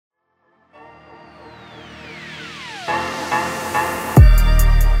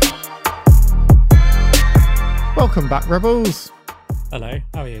Welcome back, Rebels. Hello,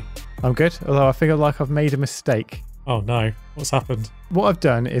 how are you? I'm good, although I feel like I've made a mistake. Oh no, what's happened? What I've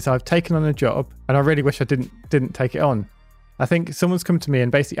done is I've taken on a job, and I really wish I didn't take it on. I think someone's come to me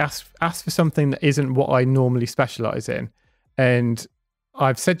and basically asked for something that isn't what I normally specialise in, and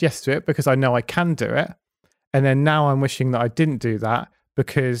I've said yes to it because I know I can do it, and then now I'm wishing that I didn't do that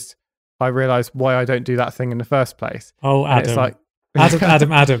because I realise why I don't do that thing in the first place. Oh, And Adam, it's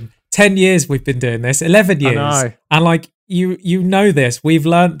like, Adam. 10 years we've been doing this, 11 years. I know. And like, you know this, we've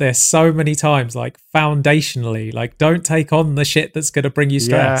learnt this so many times, like foundationally, like don't take on the shit that's going to bring you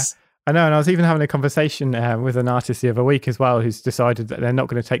stress. I know, and I was even having a conversation with an artist the other week as well who's decided that they're not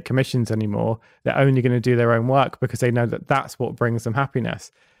going to take commissions anymore. They're only going to do their own work because they know that that's what brings them happiness.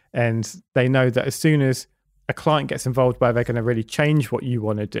 And they know that as soon as a client gets involved where they're going to really change what you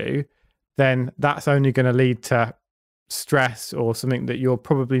want to do, then that's only going to lead to stress or something that you're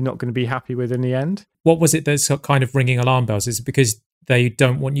probably not going to be happy with in the end. What was it that's kind of ringing alarm bells? Is it because they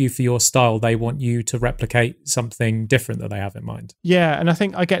don't want you for your style? They want you to replicate something different that they have in mind? Yeah, and I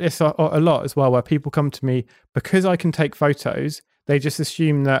think I get this a lot as well, where people come to me because I can take photos. They just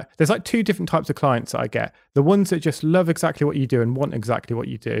assume that there's like two different types of clients that I get. The ones that just love exactly what you do and want exactly what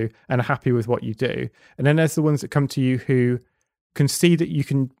you do and are happy with what you do. And then there's the ones that come to you who can see that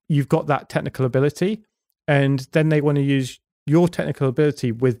you've got that technical ability, and then they want to use your technical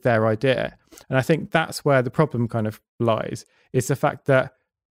ability with their idea. And I think that's where the problem kind of lies, is the fact that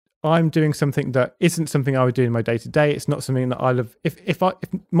I'm doing something that isn't something I would do in my day-to-day. It's not something that I love. If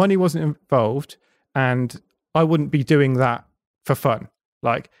money wasn't involved, and I wouldn't be doing that for fun.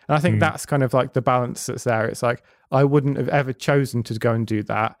 And I think that's kind of like the balance that's there. It's like, I wouldn't have ever chosen to go and do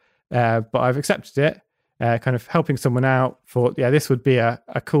that, but I've accepted it, kind of helping someone out, thought, yeah, this would be a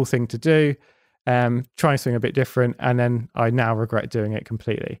cool thing to do, trying something a bit different, and then I now regret doing it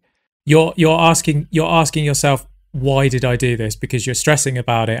completely. You're asking yourself, why did I do this? Because you're stressing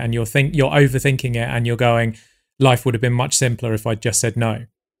about it and you're overthinking it, and you're going, life would have been much simpler if I'd just said no.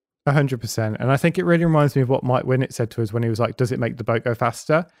 100%. And I think it really reminds me of what Mike Winnett said to us when he was like, does it make the boat go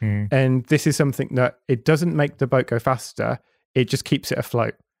faster? And this is something that it doesn't make the boat go faster. It just keeps it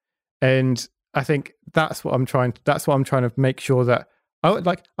afloat. And I think that's what I'm trying to make sure that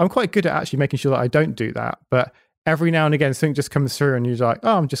I'm quite good at actually making sure that I don't do that. But every now and again, something just comes through and you're like,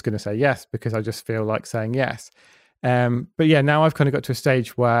 oh, I'm just going to say yes because I just feel like saying yes. But yeah, now I've kind of got to a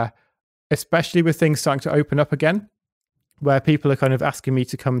stage where, especially with things starting to open up again, where people are kind of asking me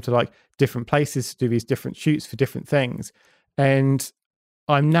to come to like different places to do these different shoots for different things. And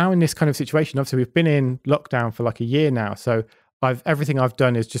I'm now in this kind of situation. Obviously, we've been in lockdown for like a year now. So everything I've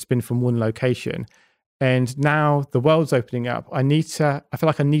done has just been from one location. And now the world's opening up. I feel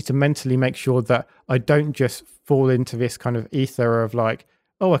like I need to mentally make sure that I don't just fall into this kind of ether of like,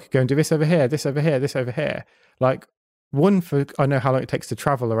 oh, I could go and do this over here, this over here, this over here. Like, I know how long it takes to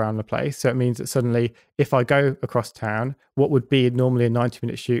travel around the place. So it means that suddenly if I go across town, what would be normally a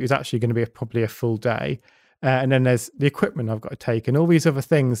 90-minute shoot is actually going to be probably a full day. And then there's the equipment I've got to take and all these other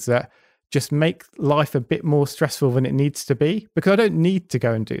things that just make life a bit more stressful than it needs to be, because I don't need to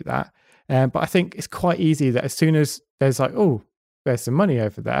go and do that. But I think it's quite easy that as soon as there's like, oh, there's some money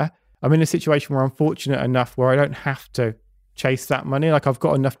over there, I'm in a situation where I'm fortunate enough where I don't have to chase that money. Like, I've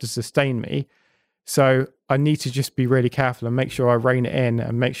got enough to sustain me. So I need to just be really careful and make sure I rein it in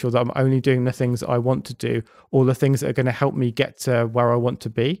and make sure that I'm only doing the things that I want to do, or the things that are going to help me get to where I want to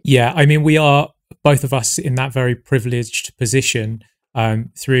be. Yeah, I mean, we are, both of us, in that very privileged position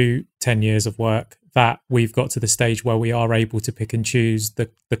through 10 years of work, that we've got to the stage where we are able to pick and choose the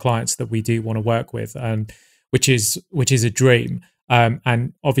clients that we do want to work with, which is a dream.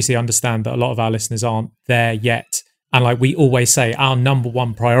 And obviously understand that a lot of our listeners aren't there yet. And like we always say, our number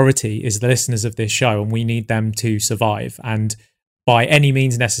one priority is the listeners of this show, and we need them to survive. And by any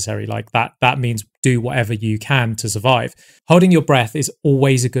means necessary, like that means do whatever you can to survive. Holding your breath is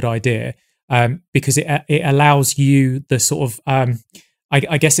always a good idea, because it allows you the sort of,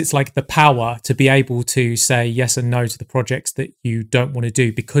 I guess it's like the power to be able to say yes and no to the projects that you don't want to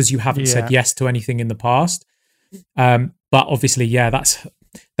do because you haven't said yes to anything in the past. But obviously, yeah,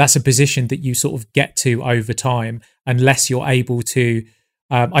 that's a position that you sort of get to over time, unless you're able to.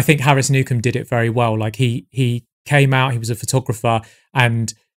 I think Harris Newcomb did it very well. Like he came out, he was a photographer,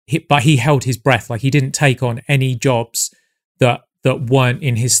 but he held his breath. Like, he didn't take on any jobs that weren't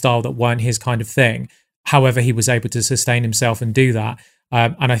in his style, that weren't his kind of thing. However, he was able to sustain himself and do that.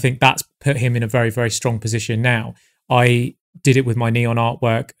 And I think that's put him in a very, very strong position now. I did it with my neon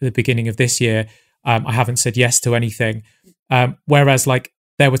artwork at the beginning of this year. I haven't said yes to anything. Whereas like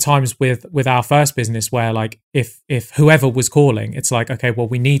there were times with our first business where like if whoever was calling, it's like, okay, well,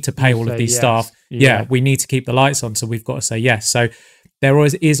 we need to pay all of these staff. Yeah, we need to keep the lights on, so we've got to say yes. So there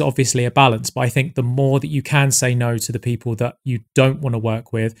always is obviously a balance, but I think the more that you can say no to the people that you don't want to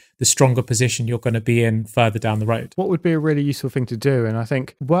work with, the stronger position you're going to be in further down the road. What would be a really useful thing to do? And I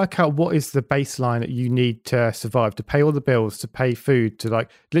think work out what is the baseline that you need to survive, to pay all the bills, to pay food, to like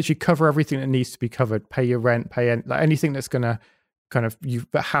literally cover everything that needs to be covered, pay your rent, like anything that's going to kind of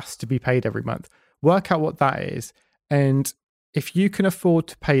that has to be paid every month. Work out what that is. And if you can afford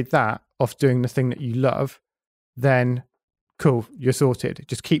to pay that off doing the thing that you love, then cool, you're sorted.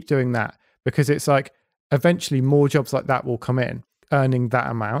 Just keep doing that, because it's like eventually more jobs like that will come in, earning that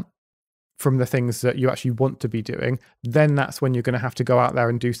amount from the things that you actually want to be doing. Then that's when you're going to have to go out there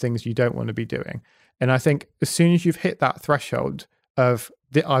and do things you don't want to be doing. And I think as soon as you've hit that threshold of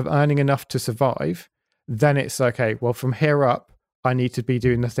I'm earning enough to survive, then it's okay, well, from here up, I need to be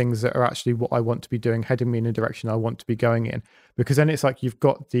doing the things that are actually what I want to be doing, heading me in the direction I want to be going in. Because then it's like you've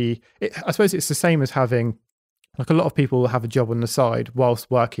got I suppose it's the same as having, like a lot of people have a job on the side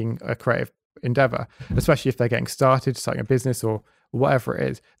whilst working a creative endeavor, especially if they're getting started, starting a business or whatever it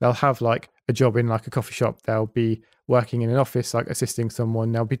is. They'll have like a job in like a coffee shop. They'll be working in an office, like assisting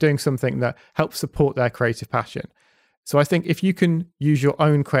someone. They'll be doing something that helps support their creative passion. So I think if you can use your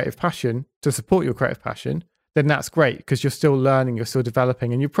own creative passion to support your creative passion, then that's great, because you're still learning, you're still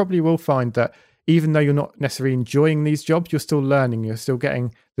developing, and you probably will find that even though you're not necessarily enjoying these jobs, you're still learning, you're still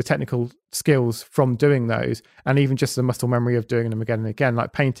getting the technical skills from doing those, and even just the muscle memory of doing them again and again.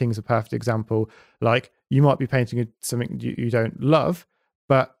 Like painting's a perfect example. Like you might be painting something you don't love,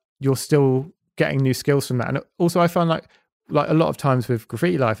 but you're still getting new skills from that. And also I find like a lot of times with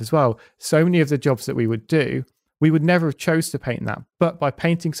Graffiti Life as well, so many of the jobs that we would do, we would never have chose to paint that, but by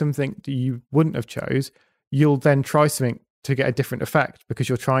painting something that you wouldn't have chose, you'll then try something to get a different effect, because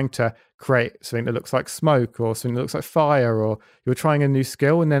you're trying to create something that looks like smoke or something that looks like fire, or you're trying a new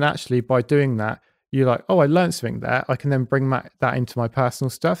skill. And then actually by doing that, you're like, oh, I learned something there. I can then bring that into my personal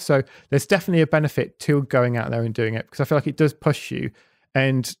stuff. So there's definitely a benefit to going out there and doing it, because I feel like it does push you,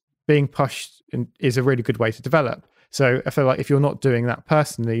 and being pushed is a really good way to develop. So I feel like if you're not doing that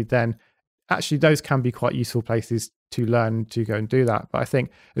personally, then actually those can be quite useful places to learn to go and do that. But I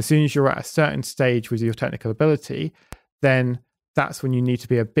think as soon as you're at a certain stage with your technical ability, then that's when you need to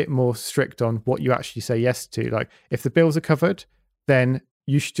be a bit more strict on what you actually say yes to. Like if the bills are covered, then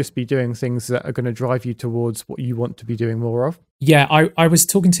you should just be doing things that are going to drive you towards what you want to be doing more of. Yeah, I was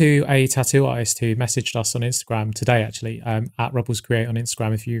talking to a tattoo artist who messaged us on Instagram today, actually, at Rebels Create on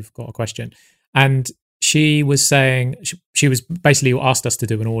Instagram, if you've got a question. And she was saying, she was basically asked us to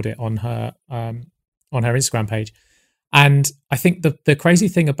do an audit on her Instagram page. And I think the crazy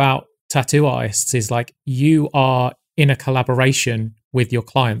thing about tattoo artists is like you are in a collaboration with your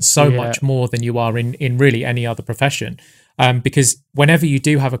clients so much more than you are in really any other profession. Because whenever you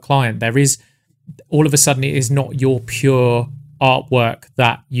do have a client, there is all of a sudden it is not your pure artwork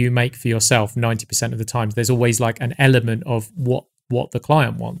that you make for yourself 90% of the time. There's always like an element of what the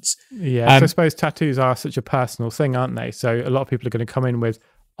client wants. Yeah, so I suppose tattoos are such a personal thing, aren't they? So a lot of people are going to come in with,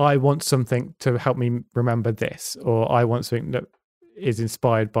 I want something to help me remember this, or I want something that is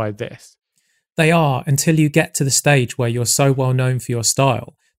inspired by this. They are, until you get to the stage where you're so well known for your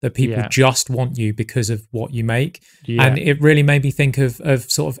style that people just want you because of what you make. Yeah. And it really made me think of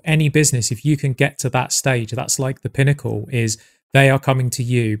sort of any business. If you can get to that stage, that's like the pinnacle, is they are coming to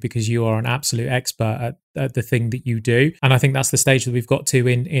you because you are an absolute expert at the thing that you do. And I think that's the stage that we've got to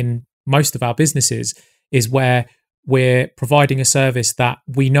in most of our businesses, is where we're providing a service that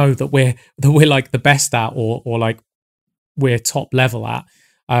we know that we're like the best at, or like we're top level at.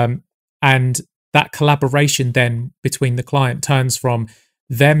 And that collaboration then between the client turns from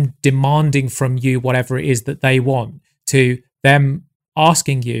them demanding from you whatever it is that they want to them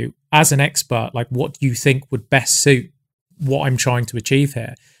asking you as an expert, like, what do you think would best suit what I'm trying to achieve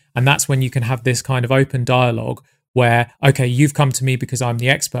here? And that's when you can have this kind of open dialogue where, okay, you've come to me because I'm the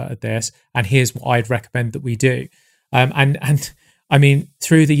expert at this, and here's what I'd recommend that we do. And I mean,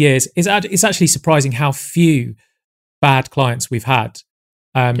 through the years, it's actually surprising how few bad clients we've had.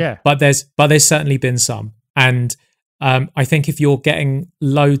 But there's certainly been some. And I think if you're getting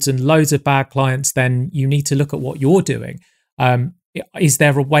loads and loads of bad clients, then you need to look at what you're doing. Is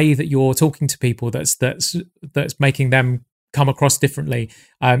there a way that you're talking to people that's making them come across differently?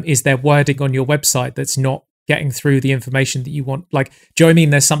 Is there wording on your website that's not getting through the information that you want? Like, do you know what I mean?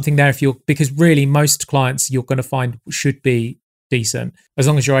 There's something there because really most clients you're going to find should be decent as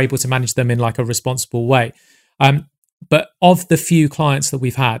long as you're able to manage them in like a responsible way. But of the few clients that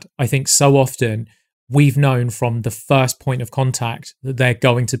we've had, I think so often we've known from the first point of contact that they're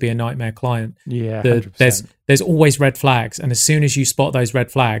going to be a nightmare client. Yeah, 100%. There's always red flags, and as soon as you spot those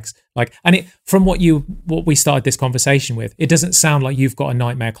red flags, from what we started this conversation with, it doesn't sound like you've got a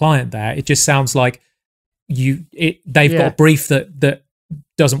nightmare client there. It just sounds like they've got a brief that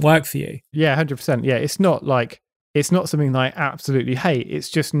doesn't work for you. Yeah, 100%. Yeah, it's not something that I absolutely hate. It's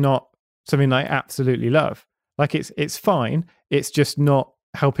just not something that I absolutely love. Like it's fine. It's just not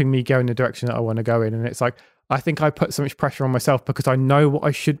helping me go in the direction that I want to go in. And it's like, I think I put so much pressure on myself because I know what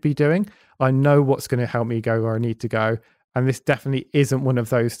I should be doing. I know what's going to help me go where I need to go. And this definitely isn't one of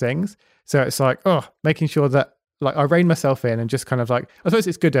those things. So it's like, making sure that like I rein myself in and just kind of like, I suppose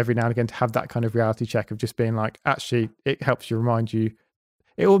it's good every now and again to have that kind of reality check of just being like, actually, it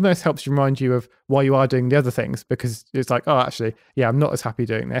almost helps you remind you of why you are doing the other things, because it's like, actually, yeah, I'm not as happy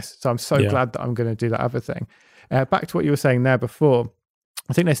doing this. So I'm so glad that I'm going to do that other thing. Back to what you were saying there before,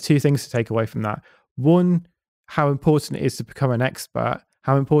 I think there's two things to take away from that. One, how important it is to become an expert,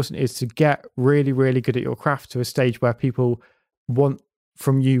 how important it is to get really, really good at your craft to a stage where people want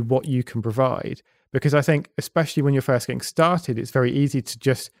from you what you can provide. Because I think, especially when you're first getting started, it's very easy to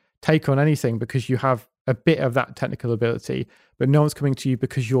just take on anything because you have a bit of that technical ability, but no one's coming to you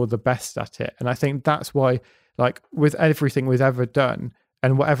because you're the best at it. And I think that's why, like with everything we've ever done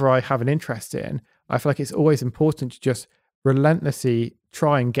and whatever I have an interest in, I feel like it's always important to just relentlessly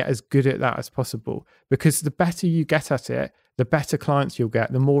try and get as good at that as possible, because the better you get at it, the better clients you'll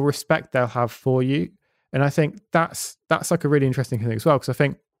get, the more respect they'll have for you. And I think that's like a really interesting thing as well, because I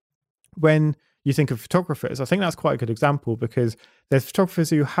think when you think of photographers, I think that's quite a good example, because there's photographers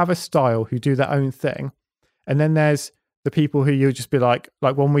who have a style, who do their own thing. And then there's the people who you'll just be like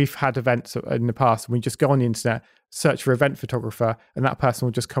when we've had events in the past, we just go on the internet, search for event photographer, and that person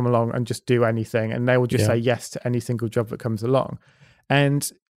will just come along and just do anything. And they will just say yes to any single job that comes along.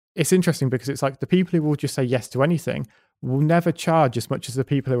 And it's interesting because it's like the people who will just say yes to anything will never charge as much as the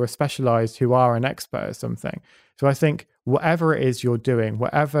people who are specialized, who are an expert at something. So I think whatever it is you're doing,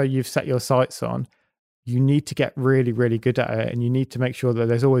 whatever you've set your sights on, you need to get really, really good at it. And you need to make sure that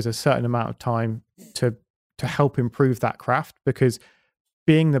there's always a certain amount of time to help improve that craft, because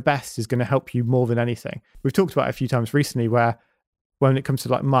being the best is going to help you more than anything. We've talked about it a few times recently where when it comes to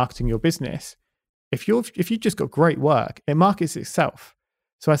like marketing your business, if you've just got great work, it markets itself.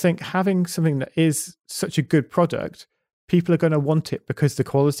 So I think having something that is such a good product, people are going to want it because the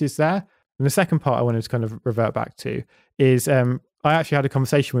quality is there. And the second part I wanted to kind of revert back to is I actually had a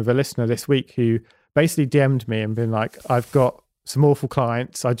conversation with a listener this week who basically DM'd me and been like, I've got some awful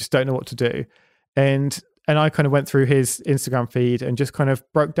clients, I just don't know what to do. And I kind of went through his Instagram feed and just kind of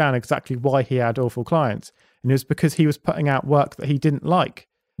broke down exactly why he had awful clients. And it was because he was putting out work that he didn't like.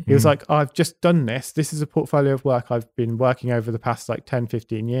 He was like, I've just done this. This is a portfolio of work I've been working over the past like 10,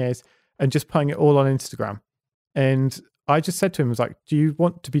 15 years and just putting it all on Instagram. And I just said to him, I was like, do you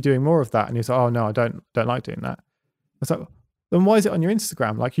want to be doing more of that? And he was like, oh no, I don't like doing that. I was like, then why is it on your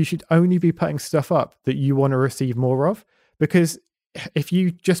Instagram? Like, you should only be putting stuff up that you want to receive more of, because if you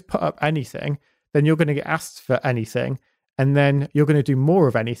just put up anything, then you're going to get asked for anything, and then you're going to do more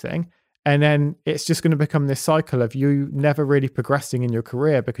of anything. And then it's just going to become this cycle of you never really progressing in your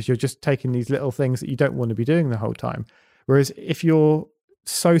career because you're just taking these little things that you don't want to be doing the whole time. Whereas if you're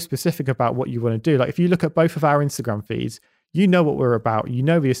so specific about what you want to do, like if you look at both of our Instagram feeds, you know what we're about, you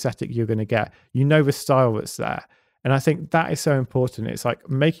know the aesthetic you're going to get, you know the style that's there. And I think that is so important. It's like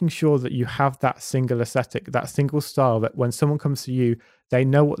making sure that you have that single aesthetic, that single style, that when someone comes to you, they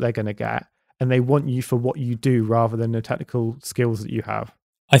know what they're going to get and they want you for what you do rather than the technical skills that you have.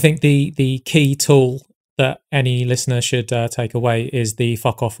 I think the key tool that any listener should take away is the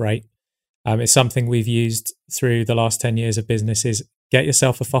fuck off rate. It's something we've used through the last 10 years of business, is get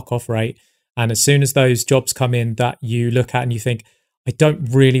yourself a fuck off rate. And as soon as those jobs come in that you look at and you think, I don't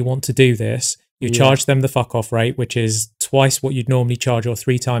really want to do this, you charge them the fuck off rate, which is twice what you'd normally charge or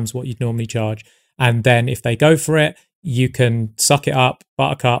 3 times what you'd normally charge. And then if they go for it, you can suck it up,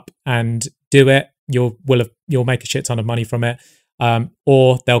 buttercup, and do it. You'll make a shit ton of money from it.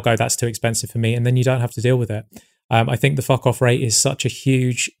 Or they'll go, that's too expensive for me, and then you don't have to deal with it. I think the fuck off rate is such a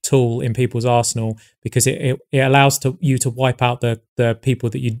huge tool in people's arsenal because it allows you to wipe out the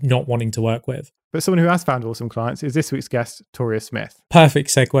people that you're not wanting to work with. But someone who has found awesome clients is this week's guest, Toria Smith. Perfect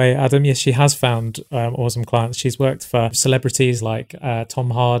segue, Adam. Yes, she has found awesome clients. She's worked for celebrities like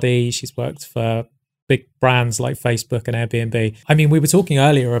Tom Hardy. She's worked for big brands like Facebook and Airbnb. I mean, we were talking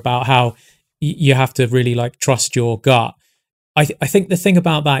earlier about how you have to really like trust your gut. I think the thing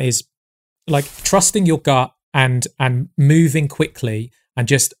about that is like trusting your gut and moving quickly and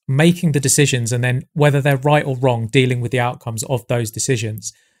just making the decisions, and then whether they're right or wrong, dealing with the outcomes of those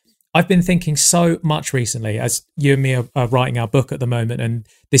decisions. I've been thinking so much recently, as you and me are writing our book at the moment, and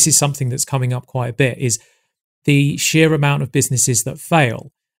this is something that's coming up quite a bit, is the sheer amount of businesses that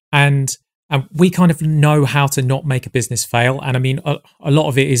fail. And we kind of know how to not make a business fail. And I mean, a lot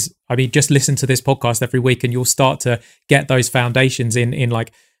of it is, I mean, just listen to this podcast every week and you'll start to get those foundations in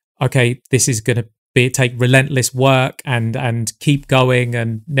like, okay, this is going to take relentless work and keep going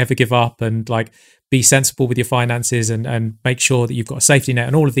and never give up and like be sensible with your finances and make sure that you've got a safety net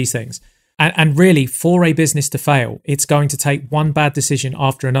and all of these things. And really, for a business to fail, it's going to take one bad decision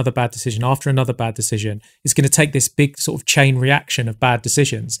after another bad decision after another bad decision. It's going to take this big sort of chain reaction of bad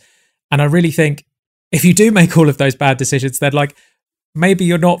decisions. And I really think if you do make all of those bad decisions, then like maybe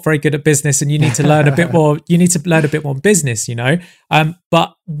you're not very good at business and you need to learn a bit more. You need to learn a bit more business, you know.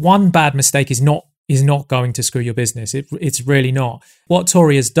 But one bad mistake is not going to screw your business. It's really not. What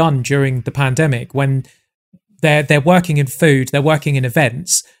Tori has done during the pandemic, when they're working in food, they're working in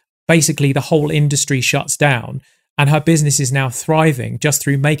events, basically the whole industry shuts down, and her business is now thriving just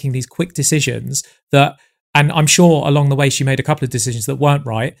through making these quick decisions that, and I'm sure along the way she made a couple of decisions that weren't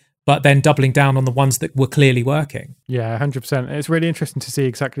right, but then doubling down on the ones that were clearly working. Yeah, 100%. It's really interesting to see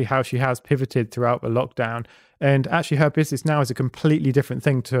exactly how she has pivoted throughout the lockdown. And actually her business now is a completely different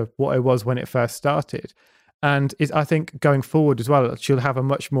thing to what it was when it first started. And I think going forward as well, she'll have a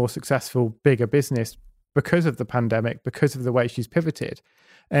much more successful, bigger business because of the pandemic, because of the way she's pivoted.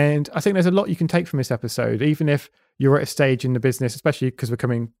 And I think there's a lot you can take from this episode, even if you're at a stage in the business, especially because we're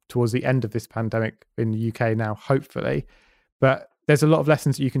coming towards the end of this pandemic in the UK now, hopefully. But there's a lot of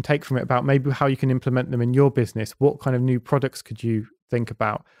lessons that you can take from it about maybe how you can implement them in your business. What kind of new products could you think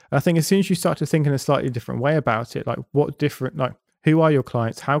about? And I think as soon as you start to think in a slightly different way about it, like who are your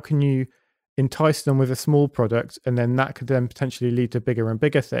clients? How can you entice them with a small product? And then that could then potentially lead to bigger and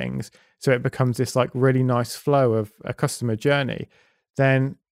bigger things. So it becomes this like really nice flow of a customer journey.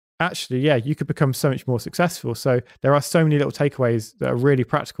 Then actually, yeah, you could become so much more successful. So there are so many little takeaways that are really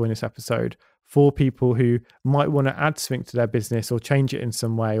practical in this episode for people who might want to add something to their business or change it in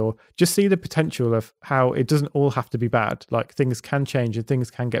some way, or just see the potential of how it doesn't all have to be bad. Like things can change and things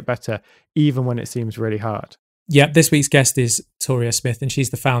can get better, even when it seems really hard. Yeah, this week's guest is Toria Smith, and she's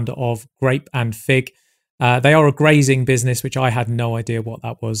the founder of Grape and Fig. They are a grazing business, which I had no idea what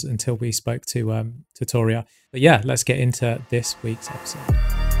that was until we spoke to Toria. But yeah, let's get into this week's episode.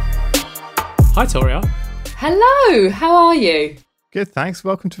 Hi, Toria. Hello, how are you? Good, thanks.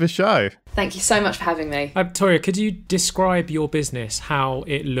 Welcome to the show. Thank you so much for having me. Toria, could you describe your business, how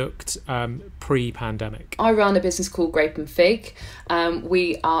it looked pre-pandemic? I run a business called Grape and Fig.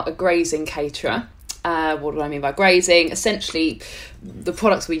 We are a grazing caterer. What do I mean by grazing? Essentially, the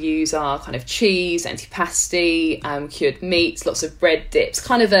products we use are kind of cheese, antipasti, cured meats, lots of bread dips,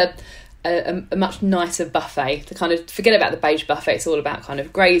 kind of a much nicer buffet. To kind of forget about the beige buffet, it's all about kind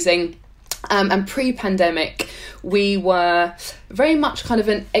of grazing. And pre-pandemic, we were very much kind of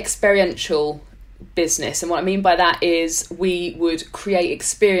an experiential business. And what I mean by that is we would create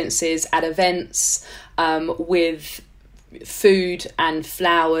experiences at events with food and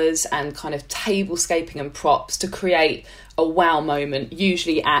flowers and kind of tablescaping and props to create a wow moment,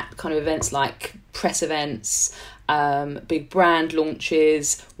 usually at kind of events like press events, big brand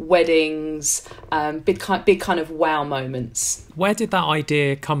launches, weddings, big kind of wow moments. Where did that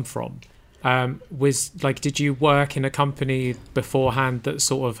idea come from? Did you work in a company beforehand that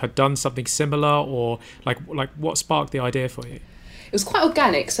sort of had done something similar, or like what sparked the idea for you? It was quite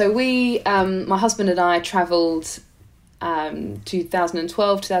organic. So we, my husband and I travelled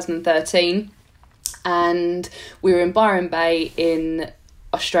 2012, 2013, and we were in Byron Bay in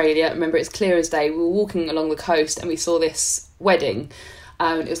Australia. I remember it's clear as day. We were walking along the coast and we saw this wedding.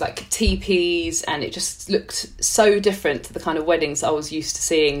 It was like teepees, and it just looked so different to the kind of weddings I was used to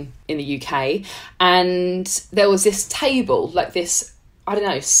seeing in the UK. And there was this table, like this, I don't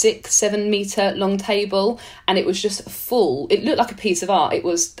know, 6-7 metre long table, and it was just full. It looked like a piece of art.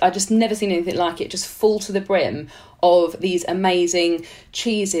 I just never seen anything like it, just full to the brim of these amazing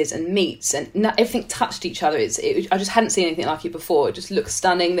cheeses and meats, and everything touched each other. I just hadn't seen anything like it before. It just looked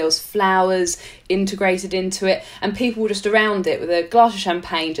stunning. There was flowers integrated into it, and people were just around it with a glass of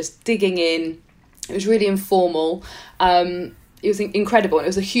champagne, just digging in. It was really informal. It was incredible. It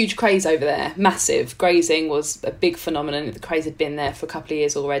was a huge craze over there, massive. Grazing was a big phenomenon. The craze had been there for a couple of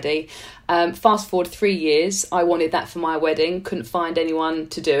years already. Fast forward 3 years, I wanted that for my wedding. Couldn't find anyone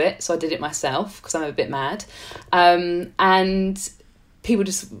to do it, so I did it myself because I'm a bit mad. And people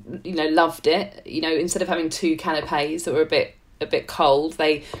just, loved it. Instead of having 2 canapes that were a bit cold,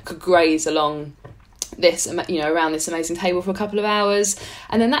 they could graze along this, around this amazing table for a couple of hours.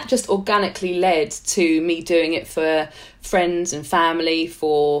 And then that just organically led to me doing it for friends and family,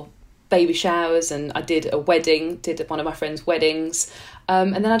 for baby showers, and I did one of my friends' weddings.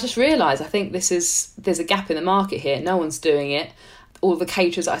 And then I just realised, I think there's a gap in the market here. No one's doing it. All the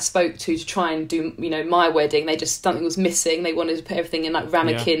caterers I spoke to try and do, my wedding, something was missing. They wanted to put everything in like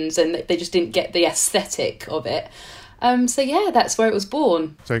ramekins, and they just didn't get the aesthetic of it. So yeah, that's where it was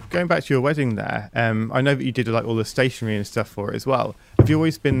born. So going back to your wedding there, I know that you did like all the stationery and stuff for it as well. Have you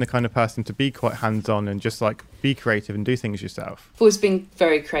always been the kind of person to be quite hands-on and just like be creative and do things yourself? I've always been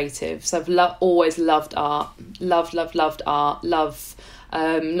very creative. So I've always loved art. Loved art. Love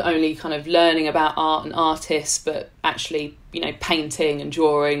not only kind of learning about art and artists, but actually, painting and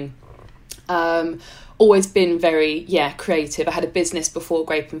drawing. Always been very creative. I had a business before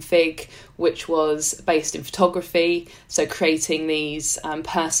Grape and Fig, which was based in photography, so creating these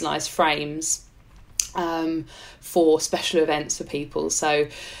personalised frames for special events for people. So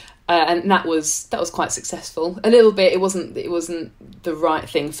and that was quite successful. A little bit, it wasn't the right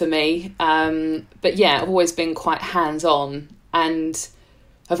thing for me, but yeah, I've always been quite hands-on, and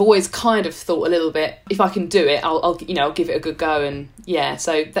I've always kind of thought a little bit, if I can do it, I'll give it a good go. And yeah,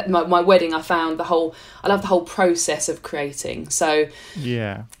 so that my wedding, I found I love the whole process of creating. So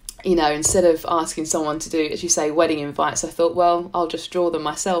yeah, instead of asking someone to do, as you say, wedding invites, I thought, well, I'll just draw them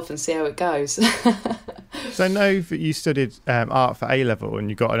myself and see how it goes. So I know that you studied art for A-level and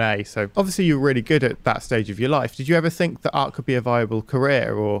you got an A, so obviously you were really good at that stage of your life. Did you ever think that art could be a viable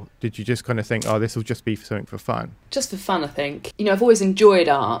career, or did you just kind of think, this will just be something for fun? Just for fun, I think. I've always enjoyed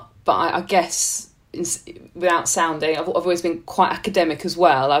art, but I guess, without sounding, I've always been quite academic as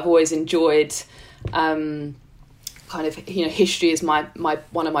well. I've always enjoyed history is my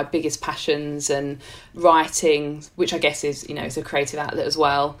one of my biggest passions, and writing, which I guess is is a creative outlet as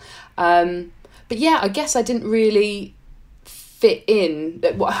well. But yeah, I guess I didn't really fit in.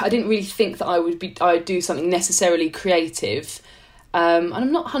 I didn't really think that I would do something necessarily creative. And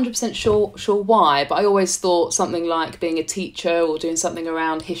I'm not 100% sure why, but I always thought something like being a teacher or doing something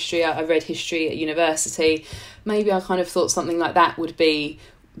around history. I read history at university. Maybe I kind of thought something like that would be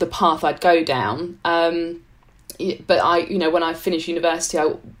the path I'd go down. But when I finished university,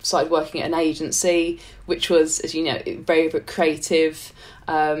 I started working at an agency, which was, as you know, very, very creative.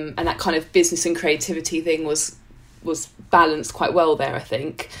 And that kind of business and creativity thing was balanced quite well there, I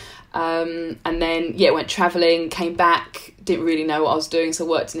think. And then, went travelling, came back, didn't really know what I was doing, so I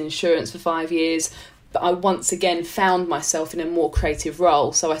worked in insurance for 5 years. But I once again found myself in a more creative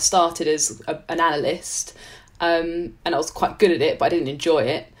role. So I started as an analyst, and I was quite good at it, but I didn't enjoy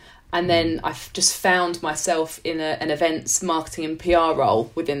it. And then I just found myself in an events marketing and PR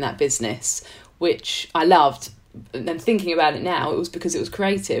role within that business, which I loved. And then thinking about it now, it was because it was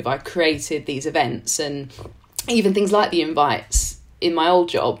creative. I created these events, and even things like the invites in my old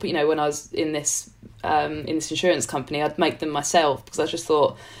job, when I was in this insurance company, I'd make them myself because I just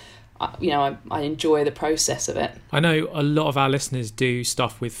thought, I enjoy the process of it. I know a lot of our listeners do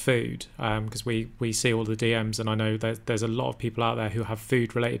stuff with food because we see all the DMs, and I know that there's a lot of people out there who have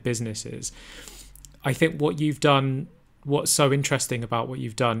food-related businesses. I think what's so interesting about what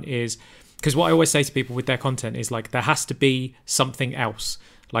you've done is, because what I always say to people with their content is like, there has to be something else.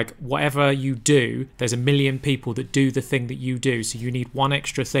 Like whatever you do, there's a million people that do the thing that you do. So you need one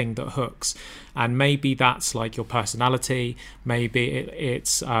extra thing that hooks. And maybe that's like your personality. Maybe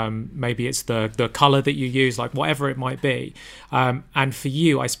it's the color that you use, like whatever it might be. And for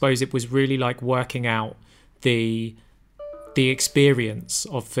you, I suppose it was really like working out the experience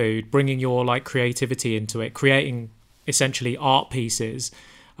of food, bringing your like creativity into it, creating essentially art pieces.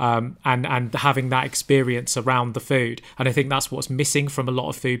 And having that experience around the food. And I think that's what's missing from a lot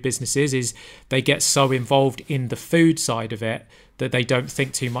of food businesses, is they get so involved in the food side of it that they don't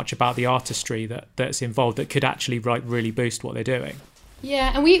think too much about the artistry that's involved, that could actually really boost what they're doing.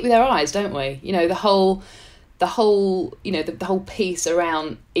 Yeah, and we eat with our eyes, don't we? The whole piece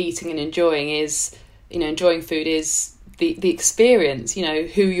around eating and enjoying is, enjoying food is the experience,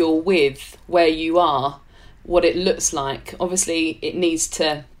 who you're with, where you are, what it looks like. Obviously it needs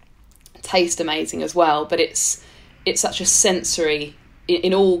to taste amazing as well, but it's such a sensory,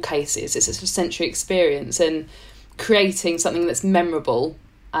 in all cases, it's such a sensory experience, and creating something that's memorable,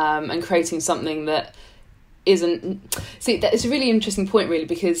 and creating something that isn't. See, it's a really interesting point, really,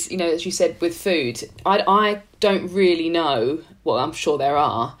 because as you said with food, I don't really know. Well, I'm sure there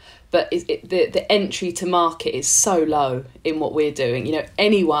are, but the entry to market is so low in what we're doing.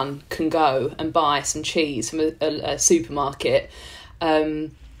 Anyone can go and buy some cheese from a supermarket,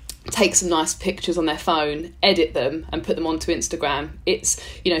 take some nice pictures on their phone, edit them and put them onto Instagram. It's,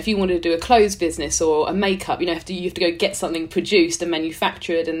 if you wanted to do a clothes business or a makeup, you have to go get something produced and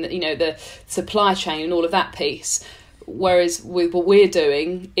manufactured, and the supply chain and all of that piece. whereas with what we're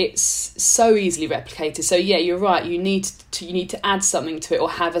doing, it's so easily replicated. So yeah, you're right. You need to add something to it or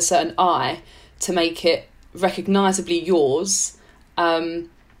have a certain eye to make it recognisably yours,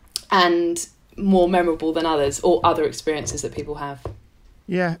 and more memorable than others or other experiences that people have.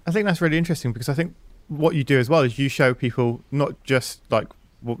 Yeah, I think that's really interesting, because I think what you do as well is you show people not just like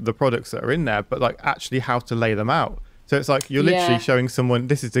the products that are in there, but like actually how to lay them out. So it's like you're literally showing someone,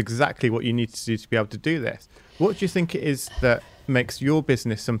 this is exactly what you need to do to be able to do this. What do you think it is that makes your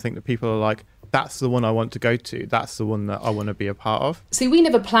business something that people are like, that's the one I want to go to, that's the one that I want to be a part of? See, we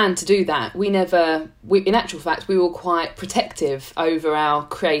never planned to do that. In actual fact, we were quite protective over our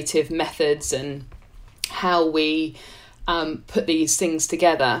creative methods and how we put these things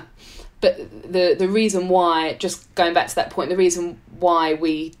together. But the reason why, just going back to that point, the reason why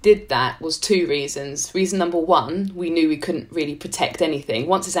we did that was two reasons. Reason number one, we knew we couldn't really protect anything.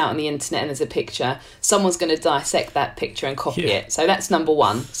 Once it's out on the internet and there's a picture, someone's going to dissect that picture and copy it. So that's number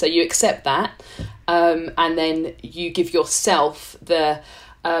one. So you accept that, and then you give yourself the,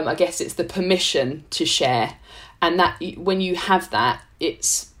 I guess it's the permission to share. And that when you have that,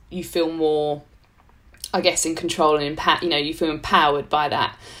 you feel more, I guess, in control and you feel empowered by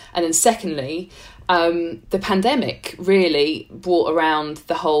that. And then secondly, the pandemic really brought around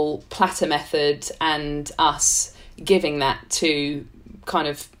the whole platter method and us giving that to kind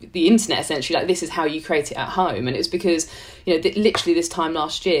of the internet, essentially, like this is how you create it at home. And it was because, literally this time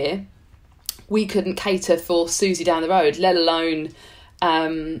last year, we couldn't cater for Susie down the road, let alone,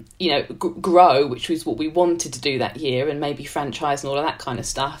 grow, which was what we wanted to do that year, and maybe franchise and all of that kind of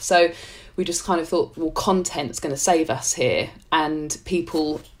stuff. So we just kind of thought, well, content's going to save us here, and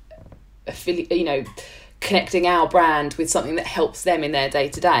people connecting our brand with something that helps them in their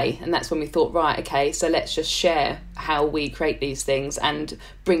day-to-day. And that's when we thought, right, okay, so let's just share how we create these things and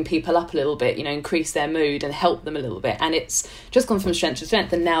bring people up a little bit, increase their mood and help them a little bit. And it's just gone from strength to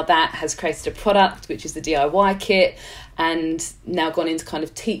strength, and now that has created a product, which is the DIY kit, and now gone into kind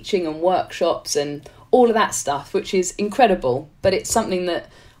of teaching and workshops and all of that stuff, which is incredible. But it's something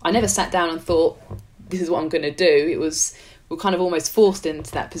that I never sat down and thought, this is what I'm going to do. We're kind of almost forced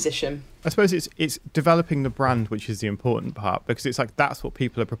into that position. I suppose it's developing the brand, which is the important part, because it's like that's what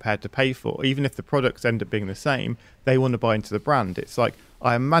people are prepared to pay for. Even if the products end up being the same, they want to buy into the brand. It's like,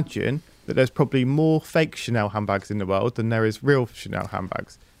 I imagine that there's probably more fake Chanel handbags in the world than there is real Chanel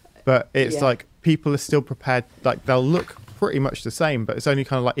handbags. But it's like people are still prepared, like they'll look pretty much the same, but it's only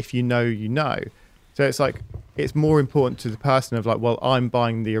kind of like if you know, you know. So it's like, it's more important to the person of like, well, I'm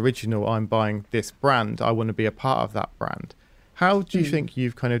buying the original, I'm buying this brand, I want to be a part of that brand. How do you think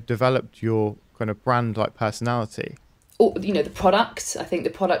you've kind of developed your kind of brand like personality? The product. I think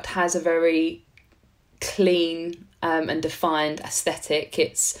the product has a very clean and defined aesthetic.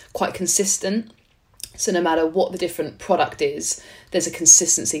 It's quite consistent. So no matter what the different product is, there's a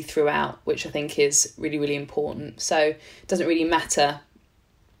consistency throughout, which I think is really, really important. So it doesn't really matter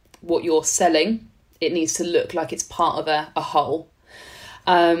what you're selling. It needs to look like it's part of a whole.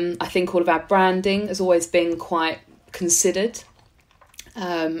 I think all of our branding has always been quite considered.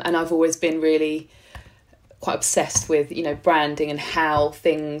 And I've always been really quite obsessed with, branding and how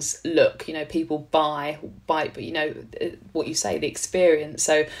things look. People buy, but what you say, the experience.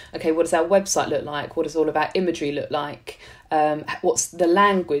 So, okay, what does our website look like? What does all of our imagery look like? What's the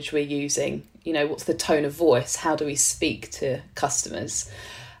language we're using? What's the tone of voice? How do we speak to customers?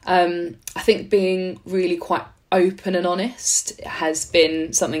 I think being really quite open and honest has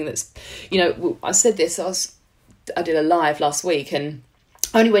been something that's, I said this, I did a live last week, and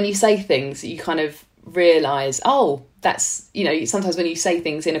only when you say things you kind of realise, oh, that's, sometimes when you say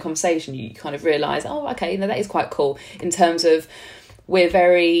things in a conversation you kind of realise, oh, okay, that is quite cool, in terms of we're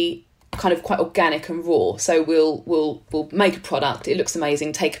very kind of quite organic and raw. So we'll make a product, it looks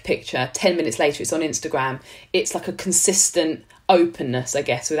amazing, take a picture, 10 minutes later it's on Instagram. It's like a consistent openness, I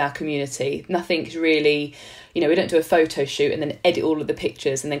guess, with our community. Nothing's really, we don't do a photo shoot and then edit all of the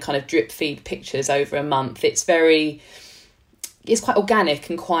pictures and then kind of drip feed pictures over a month. It's quite organic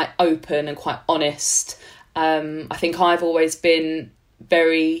and quite open and quite honest. I think I've always been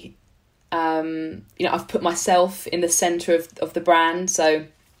very, I've put myself in the centre of the brand. So,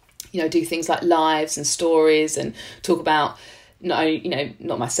 do things like lives and stories and talk about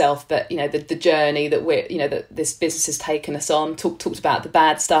not myself, but the journey that we're that this business has taken us on. Talked about the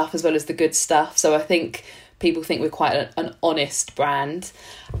bad stuff as well as the good stuff. So I think people think we're quite an honest brand.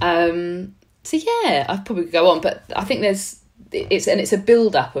 So yeah, I probably could go on, but I think it's a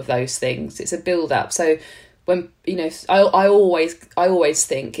build up of those things. It's a build up. So when I always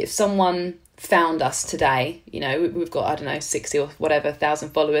think if someone found us today, you know, we've got, I don't know, 60 or whatever 1,000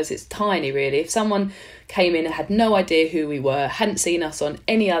 followers. It's tiny, really. If someone came in and had no idea who we were, hadn't seen us on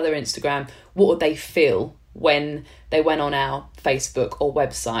any other Instagram, what would they feel when they went on our Facebook or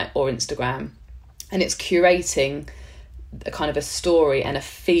website or Instagram? And it's curating a kind of a story and a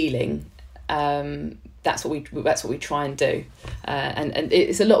feeling. That's what we try and do, and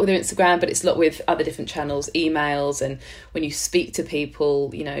it's a lot with Instagram, but it's a lot with other different channels, emails, and when you speak to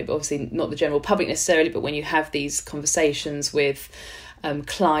people, you know, obviously not the general public necessarily, but when you have these conversations with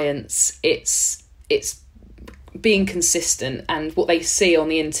clients, it's being consistent, and what they see on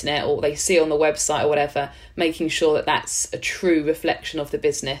the internet or what they see on the website or whatever, making sure that that's a true reflection of the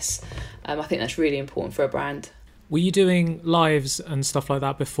business. I think that's really important for a brand. Were you doing lives and stuff like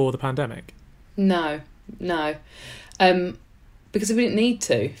that before the pandemic? No. Because we didn't need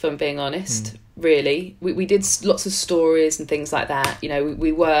to, if I'm being honest, really. We did lots of stories and things like that. You know,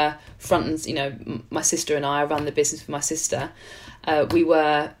 we were front and, you know, my sister and I run the business for my sister. We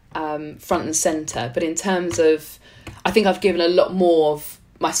were front and centre. But in terms of, I think I've given a lot more of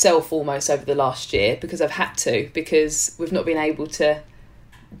myself almost over the last year because I've had to, because we've not been able to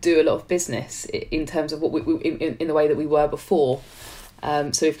do a lot of business in terms of what we in the way that we were before.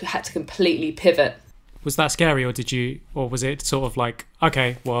 So we've had to completely pivot. Was that scary, or was it sort of like,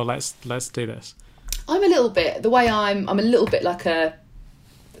 okay, well, let's do this? I'm a little bit like don't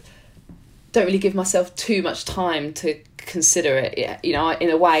really give myself too much time to consider it. You know, in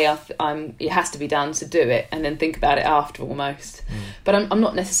a way, it has to be done to do it, and then think about it after almost. But I'm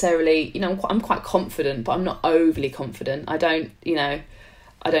not necessarily, you know, I'm quite confident, but I'm not overly confident. I don't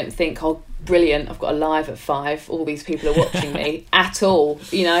think, oh, brilliant, I've got a live at 5, all these people are watching me at all,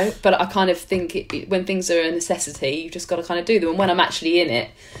 you know. But I kind of think when things are a necessity, you've just got to kind of do them. And when I'm actually in it,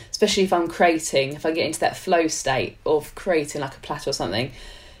 especially if I'm creating, if I get into that flow state of creating like a platter or something,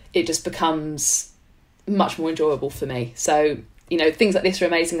 it just becomes much more enjoyable for me. So, you know, things like this are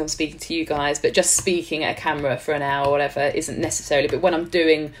amazing. I'm speaking to you guys, but just speaking at a camera for an hour or whatever isn't necessarily. But when I'm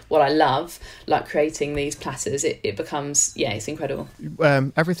doing what I love, like creating these platters, it becomes, it's incredible.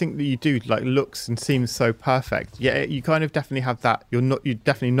 Everything that you do like looks and seems so perfect. Yeah, you kind of definitely have that. You're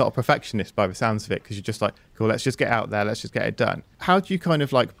definitely not a perfectionist by the sounds of it, because you're just like, cool, let's just get out there, let's just get it done. How do you kind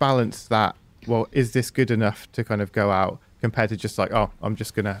of like balance that? Well, is this good enough to kind of go out, compared to just like, oh, I'm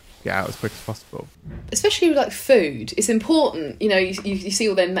just going to get out as quick as possible? Especially with like food, it's important, you know, you see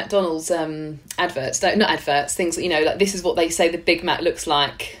all them McDonald's adverts, not adverts, things, you know, like this is what they say the Big Mac looks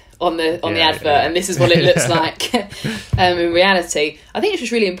like on the advert, and this is what it looks like in reality. I think it's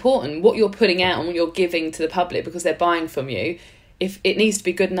just really important what you're putting out and what you're giving to the public, because they're buying from you. If it needs to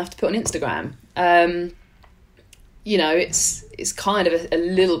be good enough to put on Instagram, you know, it's kind of a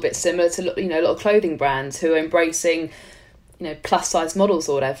little bit similar to, you know, a lot of clothing brands who are embracing, you know, plus size models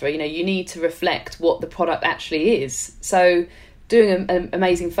or whatever. You know, you need to reflect what the product actually is. So doing an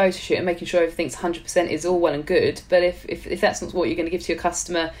amazing photo shoot and making sure everything's 100% is all well and good, but if that's not what you're going to give to your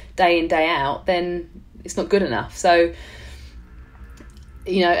customer day in, day out, then it's not good enough. So,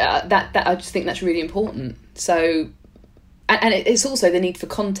 you know, that I just think that's really important. So, and it's also the need for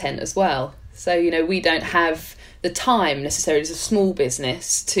content as well. So, you know, we don't have the time necessarily as a small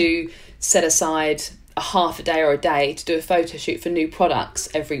business to set aside a half a day or a day to do a photo shoot for new products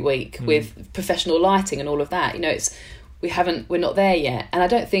every week with professional lighting and all of that. You know, we're not there yet. And I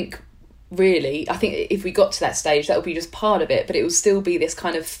don't think really, I think if we got to that stage, that would be just part of it, but it will still be this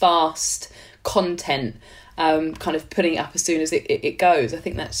kind of fast content, kind of putting it up as soon as it goes. I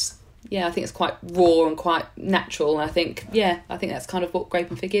think it's quite raw and quite natural. And I think that's kind of what Grape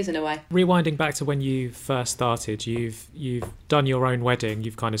and Fig is in a way. Rewinding back to when you first started, you've done your own wedding,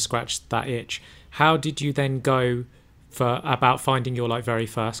 you've kind of scratched that itch. How did you then go about finding your like very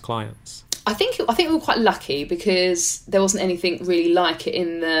first clients? I think we were quite lucky because there wasn't anything really like it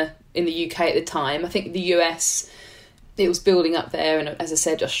in the UK at the time. I think the US, it was building up there, and as I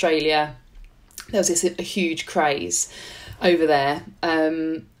said, Australia, there was a huge craze over there.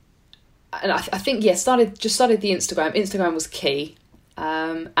 And I think started the Instagram. Instagram was key,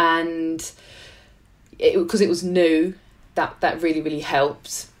 and because it was new, that really, really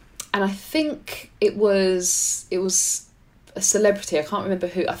helped. And I think it was a celebrity. I can't remember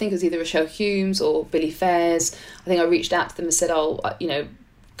who. I think it was either Rochelle Humes or Billy Fairs. I think I reached out to them and said, "Oh, you know,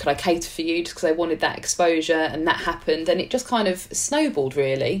 could I cater for you?" Just because I wanted that exposure, and that happened, and it just kind of snowballed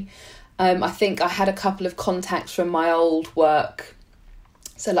really. I think I had a couple of contacts from my old work,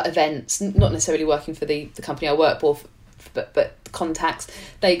 so like events, not necessarily working for the company I work for, but contacts.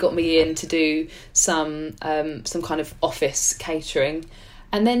 They got me in to do some kind of office catering.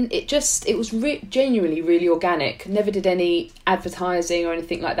 And then it was genuinely really organic. Never did any advertising or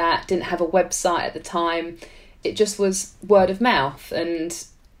anything like that. Didn't have a website at the time. It just was word of mouth. And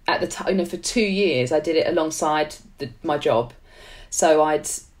at the time, for 2 years, I did it alongside my job. So I'd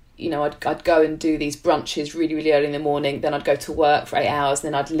go and do these brunches really, really early in the morning. Then I'd go to work for 8 hours.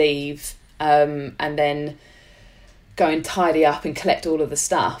 Then I'd leave, and then go and tidy up and collect all of the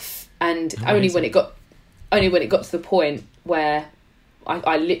stuff. And Amazing. only when it got to the point where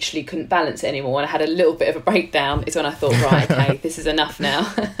I literally couldn't balance it anymore and I had a little bit of a breakdown is when I thought, right, okay, this is enough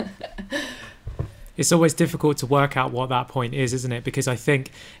now. It's always difficult to work out what that point is, isn't it? Because I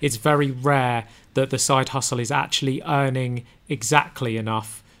think it's very rare that the side hustle is actually earning exactly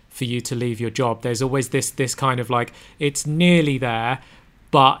enough for you to leave your job. There's always this kind of like, it's nearly there,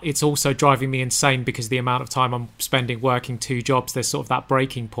 but it's also driving me insane because the amount of time I'm spending working 2 jobs, there's sort of that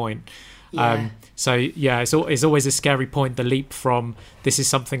breaking point. Yeah. So yeah, it's always a scary point, the leap from this is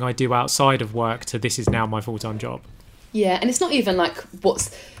something I do outside of work to this is now my full-time job. Yeah, and it's not even like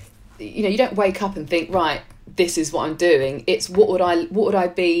you don't wake up and think, right, this is what I'm doing. It's what would I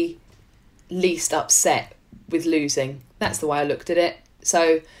be least upset with losing? That's the way I looked at it.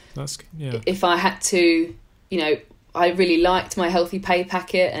 So if I had to, I really liked my healthy pay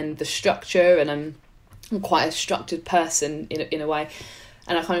packet and the structure, and I'm quite a structured person in a way.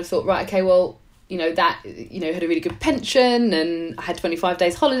 And I kind of thought, right, okay, well, that had a really good pension, and I had 25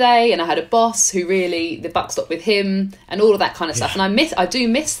 days holiday, and I had a boss who really, the buck stopped with him, and all of that kind of stuff. And I do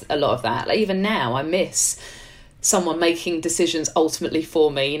miss a lot of that. Like even now, I miss someone making decisions ultimately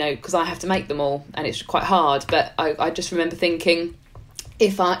for me, because I have to make them all, and it's quite hard. But I just remember thinking,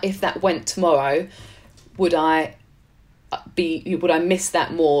 if that went tomorrow, would I miss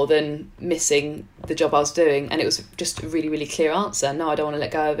that more than missing the job I was doing? And it was just a really, really clear answer. No, I don't want to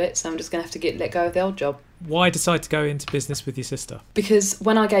let go of it, so I'm just going to have to let go of the old job. Why decide to go into business with your sister? Because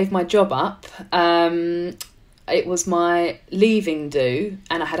when I gave my job up, it was my leaving due,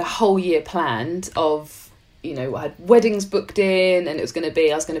 and I had a whole year planned of, I had weddings booked in, and I was going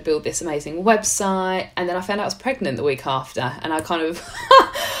to build this amazing website, and then I found out I was pregnant the week after, and I kind of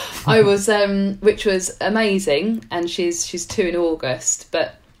I was which was amazing, and she's 2 in August,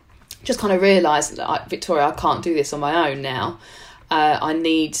 but just kind of realised that Victoria, I can't do this on my own now. I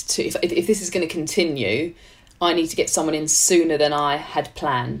need to, if this is going to continue, I need to get someone in sooner than I had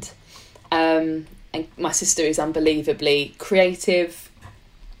planned. And my sister is unbelievably creative,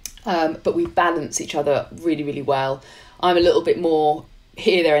 but we balance each other really, really well. I'm a little bit more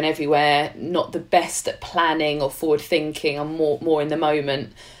here, there and everywhere, not the best at planning or forward thinking. I'm more in the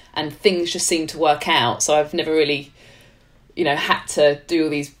moment, and things just seem to work out. So I've never really, had to do all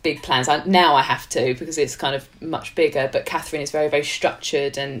these big plans. Now I have to, because it's kind of much bigger. But Catherine is very, very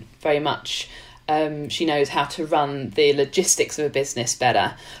structured and very much, she knows how to run the logistics of a business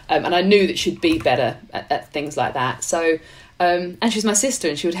better. And I knew that she'd be better at things like that. So, and she's my sister,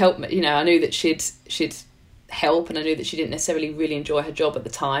 and she would help me. I knew that she'd help, and I knew that she didn't necessarily really enjoy her job at the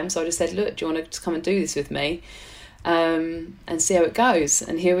time. So I just said, look, do you want to just come and do this with me? And see how it goes,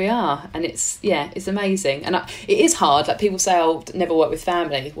 and here we are. And it's amazing, and it is hard. Like people say, oh, never work with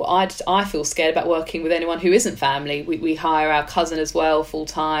family. Well, I feel scared about working with anyone who isn't family. We hire our cousin as well full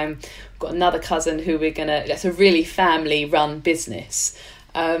time. We've got another cousin who that's a really family run business,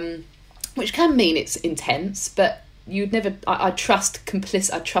 which can mean it's intense, but you'd never. I trust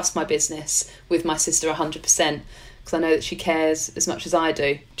my business with my sister 100%, because I know that she cares as much as I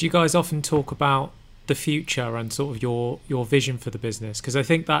do. Do you guys often talk about the future and sort of your vision for the business? Because I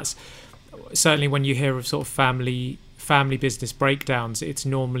think that's certainly when you hear of sort of family business breakdowns, it's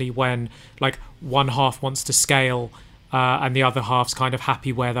normally when like one half wants to scale and the other half's kind of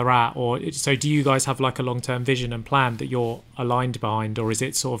happy where they're at. So do you guys have like a long-term vision and plan that you're aligned behind, or is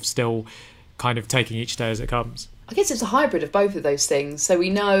it sort of still kind of taking each day as it comes? I guess it's a hybrid of both of those things. So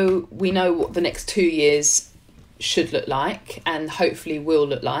we know what the next 2 years should look like, and hopefully will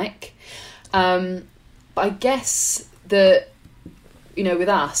look like. But I guess that, with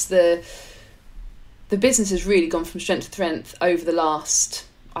us, the business has really gone from strength to strength over the last,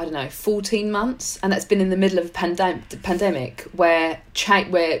 14 months. And that's been in the middle of a pandemic where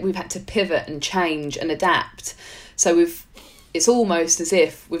we've had to pivot and change and adapt. So it's almost as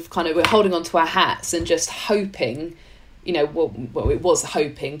if we're holding on to our hats and just hoping, it was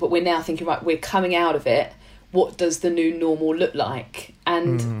hoping, but we're now thinking, right, we're coming out of it. What does the new normal look like?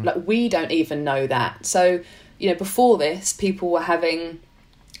 And we don't even know that. So, before this, people were having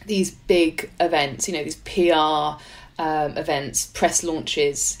these big events, these PR events, press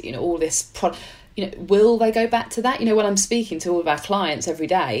launches, all this will they go back to that? When I'm speaking to all of our clients every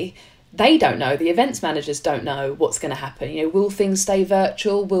day, they don't know, the events managers don't know what's going to happen. You know, will things stay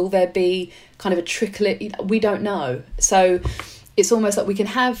virtual? Will there be kind of a trickle? We don't know. So it's almost like we can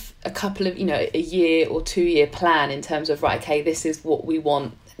have a couple of, you know, a year or 2 year plan in terms of, right, okay, this is what we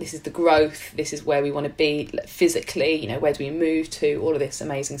want. This is the growth. This is where we want to be physically, you know, where do we move to? All of this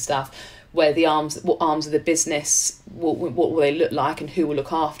amazing stuff. Where what arms of the business, what will they look like and who will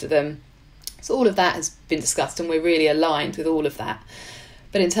look after them? So all of that has been discussed and we're really aligned with all of that.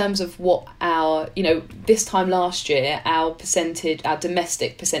 But in terms of what our, you know, this time last year, our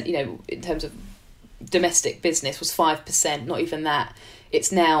domestic percent, you know, in terms of domestic business was 5%, not even that.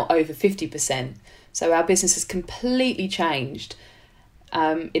 It's now over 50%. So our business has completely changed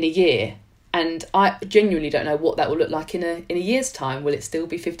in a year. And I genuinely don't know what that will look like in a year's time. Will it still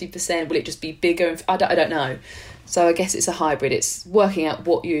be 50%? Will it just be bigger? I don't know. So I guess it's a hybrid. It's working out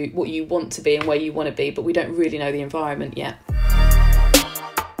what you want to be and where you want to be, but we don't really know the environment yet.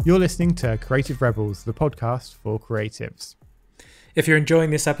 You're listening to Creative Rebels, the podcast for creatives. If you're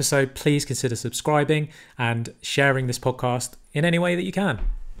enjoying this episode, please consider subscribing and sharing this podcast in any way that you can.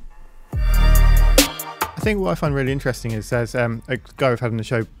 I think what I find really interesting is there's a guy we've had on the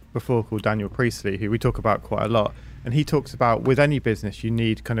show before called Daniel Priestley, who we talk about quite a lot. And he talks about with any business, you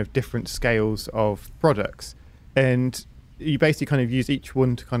need kind of different scales of products. And you basically kind of use each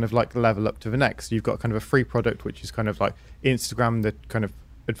one to kind of like level up to the next. You've got kind of a free product, which is kind of like Instagram, the kind of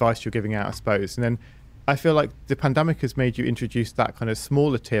advice you're giving out, I suppose. And then I feel like the pandemic has made you introduce that kind of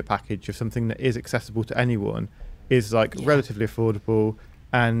smaller tier package of something that is accessible to anyone, is like relatively affordable.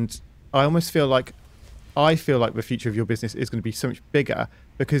 And I almost feel like the future of your business is going to be so much bigger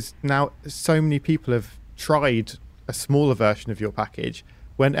because now so many people have tried a smaller version of your package.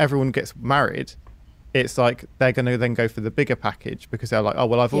 When everyone gets married, it's like they're going to then go for the bigger package because they're like, oh,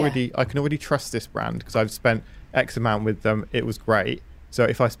 well, I can already trust this brand because I've spent X amount with them. It was great. So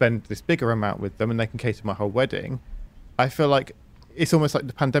if I spend this bigger amount with them and they can cater my whole wedding, I feel like it's almost like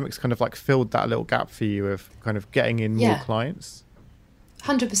the pandemic's kind of like filled that little gap for you of kind of getting in more clients.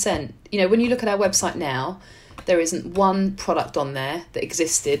 100%. You know, when you look at our website now, there isn't one product on there that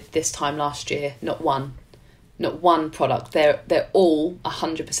existed this time last year. Not one product. They're all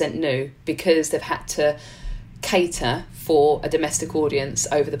 100% new because they've had to cater for a domestic audience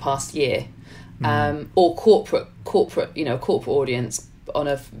over the past year, or corporate audience on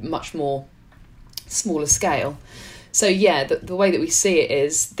a much more smaller scale. So yeah, the way that we see it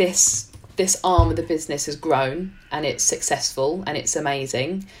is this arm of the business has grown and it's successful and it's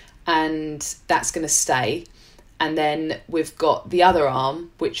amazing and that's going to stay. And then we've got the other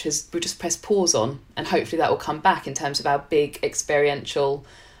arm, which we've just pressed pause on, and hopefully that will come back in terms of our big experiential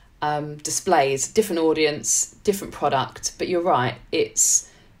displays, different audience, different product. But you're right, it's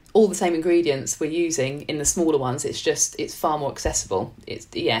all the same ingredients we're using in the smaller ones. It's far more accessible. It's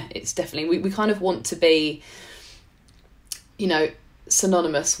definitely, we kind of want to be, you know,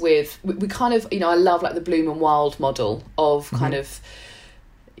 synonymous with, we kind of, you know, I love like the Bloom and Wild model of kind of,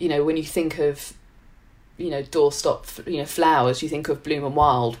 you know, when you think of, you know, doorstop, you know, flowers, you think of Bloom and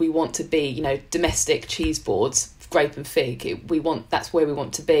Wild. We want to be, you know, domestic cheese boards, grape and fig. That's where we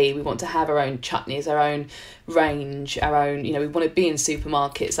want to be. We want to have our own chutneys, our own range, our own, you know, we want to be in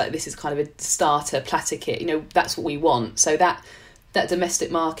supermarkets. Like this is kind of a starter platter kit, you know, that's what we want. So that domestic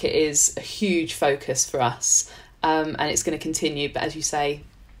market is a huge focus for us. And it's going to continue. But as you say,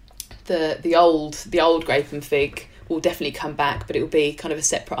 the old grape and fig will definitely come back, but it will be kind of a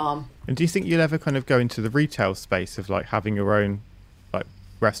separate arm. And do you think you'll ever kind of go into the retail space of like having your own like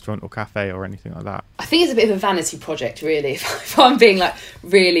restaurant or cafe or anything like that? I think it's a bit of a vanity project, really, if I'm being like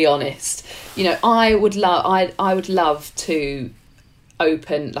really honest. You know, I would love to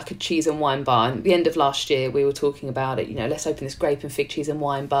open like a cheese and wine bar. And at the end of last year we were talking about it, you know, let's open this grape and fig cheese and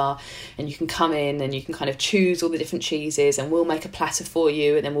wine bar, and you can come in and you can kind of choose all the different cheeses and we'll make a platter for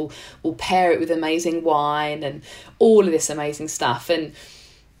you, and then we'll pair it with amazing wine and all of this amazing stuff. And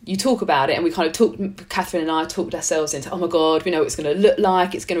you talk about it, and we kind of Catherine and I talked ourselves into, oh my God, we know what it's going to look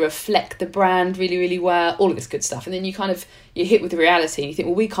like, it's going to reflect the brand really, really well, all of this good stuff. And then you hit with the reality and you think,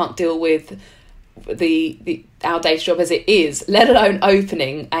 well, we can't deal with our day's job as it is, let alone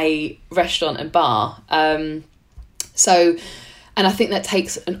opening a restaurant and bar. And I think that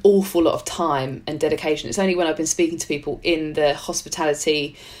takes an awful lot of time and dedication. It's only when I've been speaking to people in the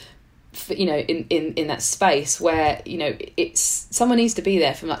hospitality, you know, in that space where, you know, it's someone needs to be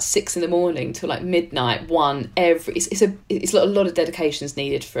there from like 6 a.m. till like midnight, 1 every. It's a lot of dedications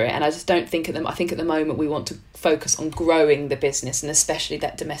needed for it, and I just don't think I think at the moment we want to focus on growing the business, and especially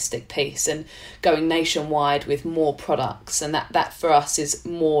that domestic piece, and going nationwide with more products, and that for us is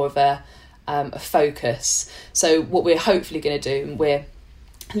more of a focus. So what we're hopefully going to do, and we're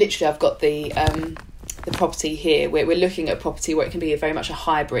literally I've got the property here. We're looking at a property where it can be very much a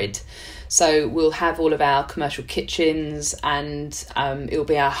hybrid. So we'll have all of our commercial kitchens, and it will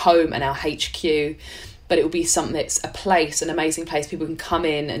be our home and our HQ, but it will be something that's a place, an amazing place. People can come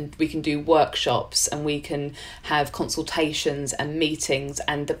in and we can do workshops, and we can have consultations and meetings,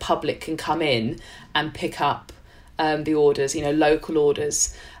 and the public can come in and pick up the orders, local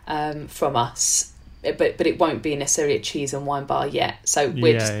orders from us. But it won't be necessarily a cheese and wine bar yet. So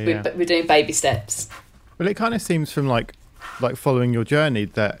we're doing baby steps. Well, it kind of seems from like following your journey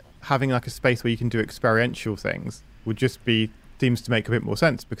that having like a space where you can do experiential things would just seems to make a bit more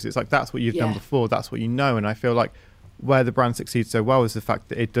sense, because it's like that's what you've done before, that's what you know. And I feel like where the brand succeeds so well is the fact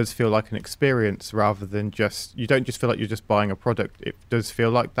that it does feel like an experience rather than you don't just feel like you're just buying a product. It does feel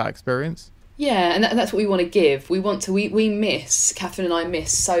like that experience. Yeah, and that's what we want to give. We miss, Catherine and I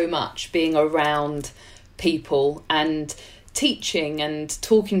miss so much being around people and teaching and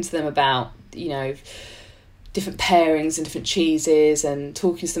talking to them about, different pairings and different cheeses, and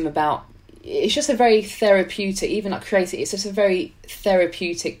talking to them about, it's just a very therapeutic, even like creating, it's just a very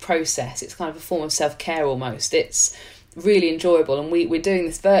therapeutic process. It's kind of a form of self-care almost. It's really enjoyable, and we're doing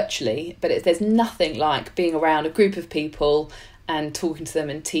this virtually, but there's nothing like being around a group of people and talking to them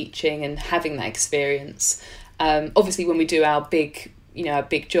and teaching and having that experience. Obviously when we do our big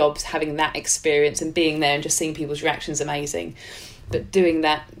jobs, having that experience and being there and just seeing people's reactions is amazing. But doing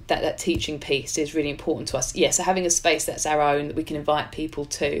that teaching piece is really important to us. So having a space that's our own, that we can invite people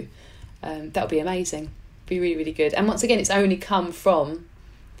to, that would be amazing. Be really, really good. And once again, it's only come from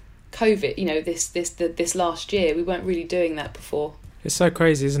COVID. This last year, we weren't really doing that before. It's so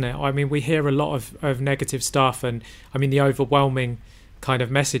crazy, isn't it? I mean, we hear a lot of negative stuff, and I mean, the overwhelming kind of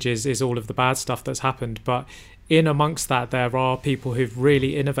messages is all of the bad stuff that's happened. But in amongst that, there are people who've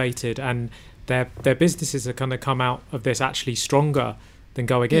really innovated, and their businesses are going to come out of this actually stronger than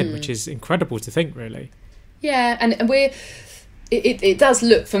going in, which is incredible to think, really. Yeah, and it does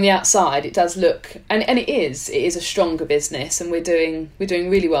look from the outside, it does look, and it is a stronger business, and we're doing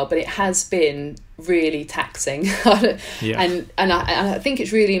really well, but it has been really taxing. And I think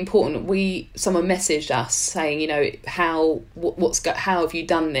it's really important. Someone messaged us saying, how have you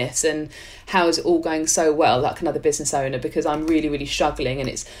done this, and how is it all going so well, like another business owner, because I'm really, really struggling,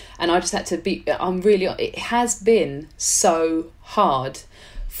 and I just had to be, it has been so hard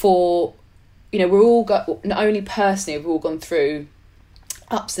for, we're all not only personally, we've all gone through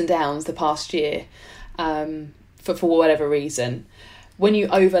ups and downs the past year, for whatever reason. When you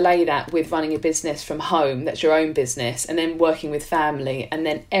overlay that with running a business from home, that's your own business, and then working with family, and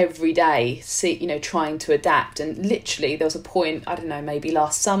then every day, trying to adapt. And literally, there was a point, I don't know, maybe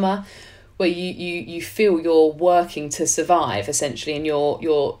last summer, where you feel you're working to survive essentially, and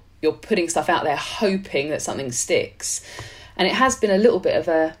you're putting stuff out there hoping that something sticks. And it has been a little bit of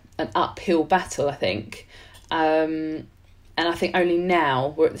an uphill battle, I think. And I think only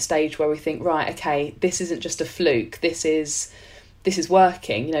now we're at the stage where we think, right, okay, this isn't just a fluke. This is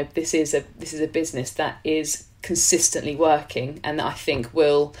working. This is a business that is consistently working, and that I think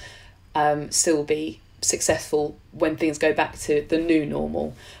will still be successful when things go back to the new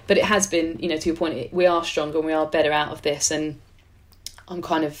normal. But it has been, to your point, we are stronger and we are better out of this, and I'm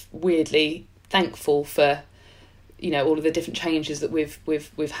kind of weirdly thankful for all of the different changes that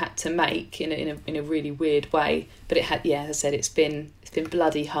we've had to make in a really weird way. But it had, as I said, it's been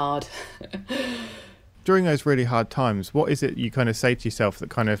bloody hard. During those really hard times, what is it you kind of say to yourself that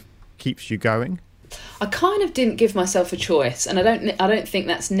kind of keeps you going? I kind of didn't give myself a choice, and I don't think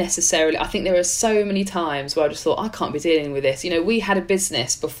that's necessarily. I think there are so many times where I just thought, I can't be dealing with this. We had a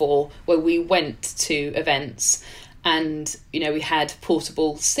business before where we went to events, and we had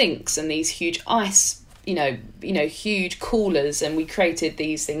portable sinks and these huge ice, huge coolers, and we created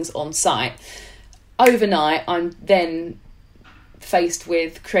these things on site. Overnight, I'm then faced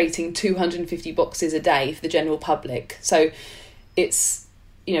with creating 250 boxes a day for the general public. So it's,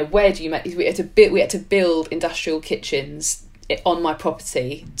 where do you make? We had to build industrial kitchens on my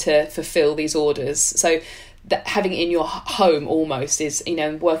property to fulfill these orders. So that having it in your home almost is,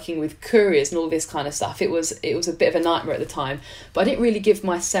 working with couriers and all this kind of stuff. It was a bit of a nightmare at the time, but I didn't really give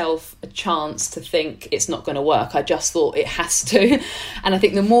myself a chance to think it's not going to work. I just thought it has to. And I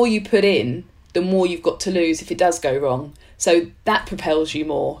think the more you put in, the more you've got to lose if it does go wrong. So that propels you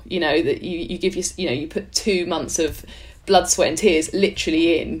more, that you give you put 2 months of blood, sweat and tears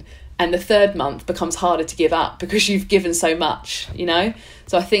literally in, and the third month becomes harder to give up because you've given so much,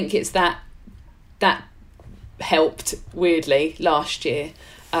 So I think it's that helped weirdly last year.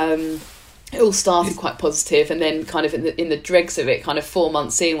 it all started quite positive, and then kind of in the dregs of it, kind of 4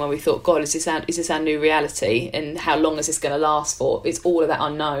 months in, when we thought, God, is this our new reality, and how long is this going to last for? It's all of that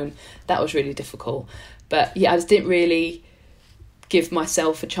unknown. That was really difficult. But yeah, I just didn't really give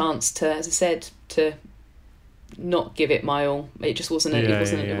myself a chance to, as I said, to not give it my all. It just wasn't.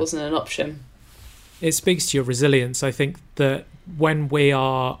 It wasn't an option. It speaks to your resilience. I think that when we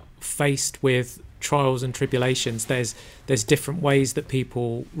are faced with trials and tribulations, there's different ways that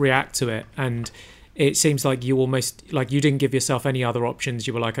people react to it, and it seems like you almost, like, you didn't give yourself any other options.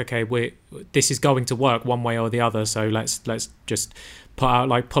 You were like, okay, this is going to work one way or the other, so let's just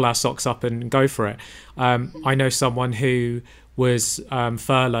pull our socks up and go for it. I know someone who was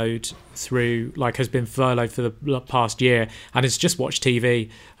furloughed has been furloughed for the past year and has just watched TV,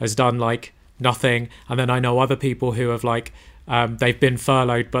 has done like nothing. And then I know other people who have they've been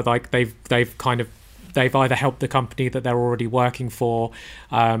furloughed, but like they've either helped the company that they're already working for,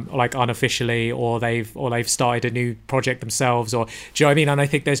 like unofficially, or they've started a new project themselves, or do you know what I mean? And I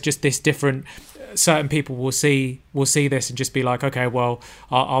think there's just this different. Certain people will see this and just be like, okay, well,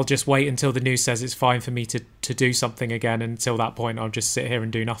 I'll just wait until the news says it's fine for me to do something again. Until that point, I'll just sit here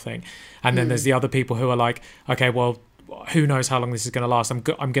and do nothing. And then there's the other people who are like, okay, well, who knows how long this is going to last? I'm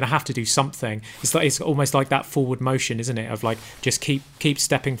going to have to do something. It's almost like that forward motion, isn't it? Of like, just keep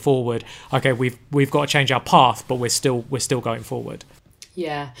stepping forward. Okay, we've got to change our path, but we're still going forward.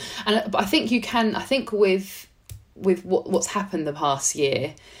 Yeah, and I think you can. I think with what's happened the past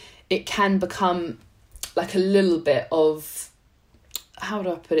year, it can become like a little bit of, how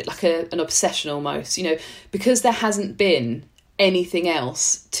do I put it, like an obsession almost, because there hasn't been anything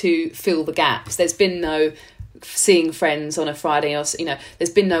else to fill the gaps. There's been no seeing friends on a Friday, or there's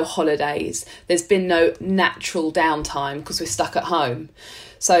been no holidays, there's been no natural downtime because we're stuck at home.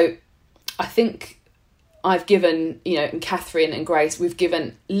 So I think I've given, and Catherine and Grace, we've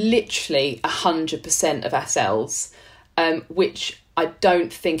given literally 100% of ourselves, which I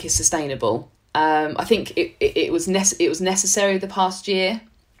don't think is sustainable. I think it was necessary the past year,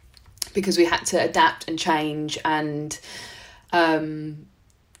 because we had to adapt and change and kind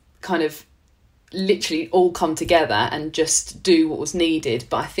of literally all come together and just do what was needed.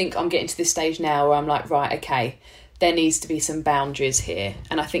 But I think I'm getting to this stage now where I'm like, right, okay, there needs to be some boundaries here,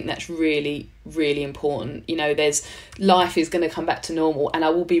 and I think that's really, really important. Life is going to come back to normal, and I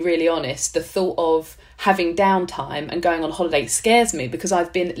will be really honest, the thought of having downtime and going on holiday scares me, because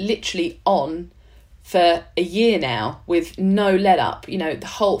I've been literally on for a year now with no let up,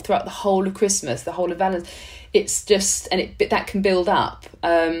 throughout the whole of Christmas, the whole of Valentine's. It's just, that can build up.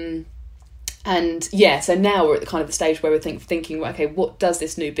 And yeah, so now we're at the kind of the stage where we're thinking, okay, what does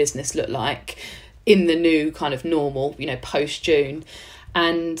this new business look like in the new kind of normal, post June,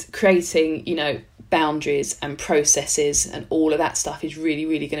 and creating, boundaries and processes and all of that stuff is really,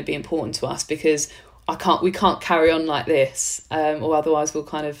 really going to be important to us, because we can't carry on like this, or otherwise we'll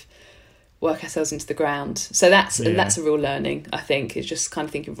kind of work ourselves into the ground. So that's a real learning, I think. It's just kind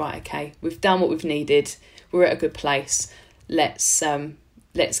of thinking, right, okay, we've done what we've needed, we're at a good place, let's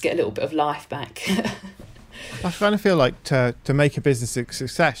get a little bit of life back. I kind of feel like to make a business a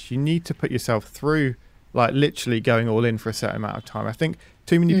success, you need to put yourself through, like, literally going all in for a certain amount of time. I think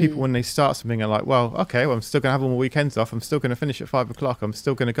too many people, when they start something, are like, well, okay, well, I'm still going to have all my weekends off, I'm still going to finish at 5 o'clock, I'm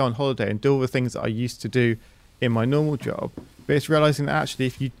still going to go on holiday and do all the things that I used to do in my normal job. But it's realising that actually,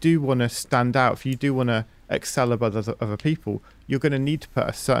 if you do want to stand out, if you do want to excel above other people, you're going to need to put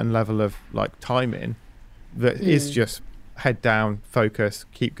a certain level of like time in that is just head down, focus,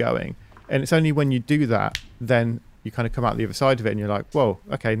 keep going. And it's only when you do that, then you kind of come out the other side of it and you're like, whoa,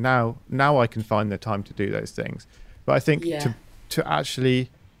 okay, now I can find the time to do those things. But I think to actually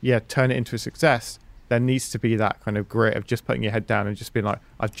turn it into a success, there needs to be that kind of grit of just putting your head down and just being like,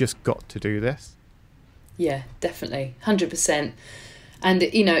 I've just got to do this. Yeah, definitely, 100%. And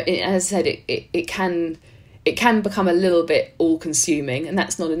as I said, it can become a little bit all-consuming, and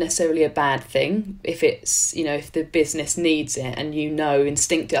that's not necessarily a bad thing if it's, if the business needs it, and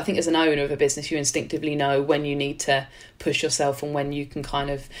instinctively, I think as an owner of a business, you instinctively know when you need to push yourself and when you can kind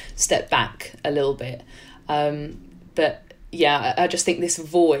of step back a little bit. But yeah, I just think this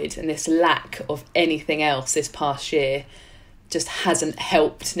void and this lack of anything else this past year just hasn't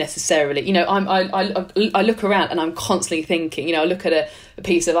helped necessarily. I look around and I'm constantly thinking, I look at a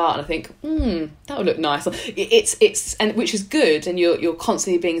piece of art and I think, that would look nice. It's and which is good, and you're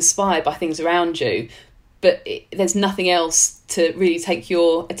constantly being inspired by things around you, but there's nothing else to really take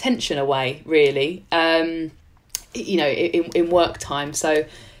your attention away, really. In work time. So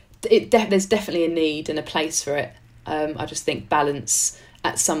there's definitely a need and a place for it. I just think balance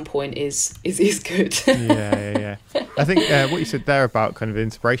at some point is good. Yeah. I think what you said there about kind of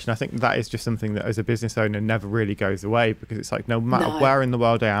inspiration, I think that is just something that as a business owner never really goes away, because it's like no matter where in the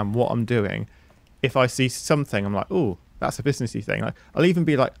world I am, what I'm doing, if I see something, I'm like, oh, that's a businessy thing. Like I'll even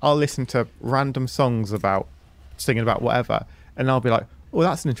be like, I'll listen to random songs about singing about whatever, and I'll be like, oh,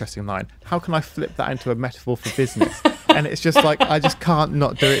 that's an interesting line. How can I flip that into a metaphor for business? And it's just like, I just can't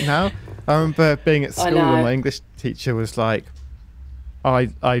not do it now. I remember being at school and my English teacher was like,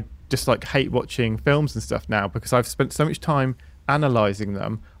 I just like hate watching films and stuff now because I've spent so much time analysing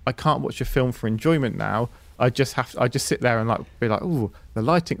them. I can't watch a film for enjoyment now. I just sit there and like be like, oh, the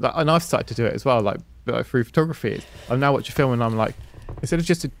lighting. Like, and I've started to do it as well, like through photography. I now watch a film and I'm like, instead of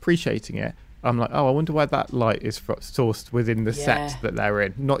just appreciating it, I'm like, oh, I wonder where that light is sourced within the set that they're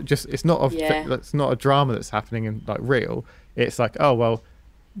in. Not just, it's not a drama that's happening in like real. It's like, oh well,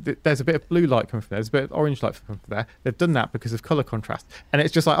 there's a bit of blue light coming from there, there's a bit of orange light coming from there. They've done that because of colour contrast. And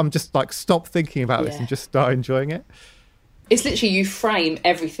it's just like, I'm just like, stop thinking about this and just start enjoying it. It's literally, you frame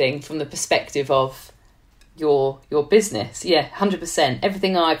everything from the perspective of your business. Yeah, 100%.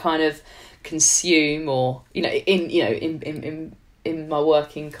 Everything I kind of consume or, in my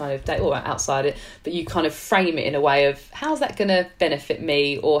working kind of day or outside it, but you kind of frame it in a way of how's that going to benefit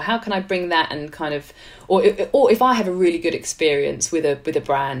me, or how can I bring that and kind of, or if I have a really good experience with a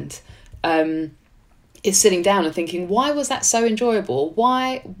brand, it's sitting down and thinking, why was that so enjoyable?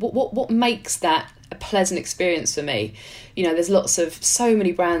 What makes that a pleasant experience for me? There's so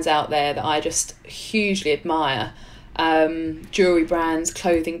many brands out there that I just hugely admire, jewelry brands,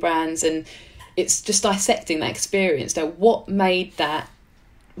 clothing brands, and it's just dissecting that experience. Now, what made that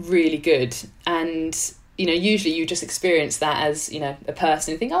really good? And, usually you just experience that as, a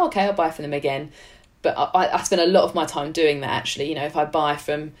person and think, oh, okay, I'll buy from them again. But I spend a lot of my time doing that, actually. If I buy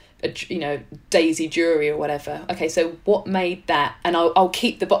from, Daisy Jewelry or whatever. Okay, so what made that? And I'll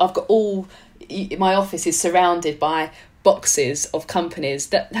keep I've got my office is surrounded by boxes of companies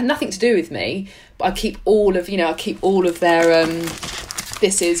that have nothing to do with me, but I keep all of their...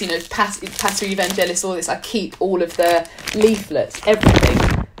 this is, Pater Evangelis, all this. I keep all of the leaflets,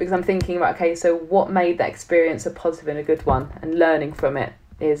 everything, because I'm thinking about, okay, so what made that experience a positive and a good one? And learning from it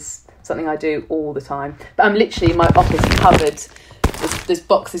is something I do all the time. But I'm literally, my office covered, there's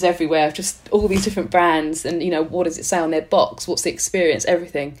boxes everywhere of just all these different brands and, what does it say on their box? What's the experience?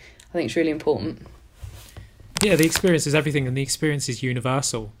 Everything. I think it's really important. Yeah, the experience is everything, and the experience is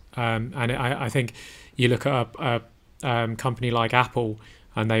universal. And I think you look at a company like Apple,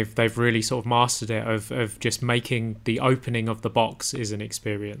 and they've really sort of mastered it of just making the opening of the box is an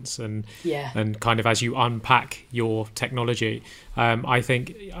experience, and kind of as you unpack your technology, I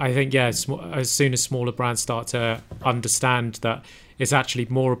think as soon as smaller brands start to understand that it's actually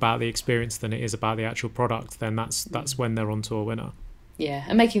more about the experience than it is about the actual product, then that's when they're onto a winner. Yeah,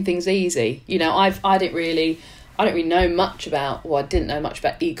 and making things easy. I didn't really know much about, I didn't know much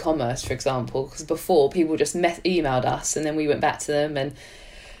about e-commerce, for example, because before people just emailed us and then we went back to them and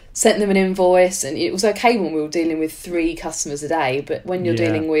sent them an invoice, and it was okay when we were dealing with 3 customers a day, but when you're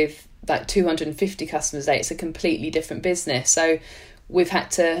dealing with like 250 customers a day, it's a completely different business. So I've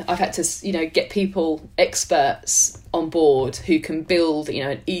had to get people, experts on board who can build,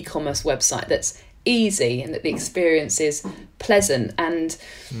 an e-commerce website that's easy and that the experience is pleasant, and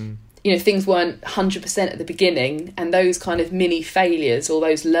things weren't 100% at the beginning, and those kind of mini failures or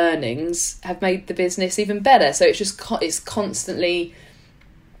those learnings have made the business even better. So it's just it's constantly,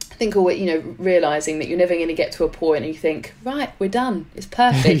 I think, realising that you're never going to get to a point and you think, right, we're done, it's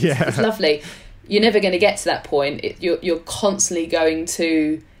perfect, it's lovely. You're never going to get to that point. You're constantly going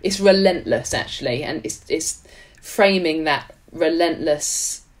to, it's relentless actually, and it's framing that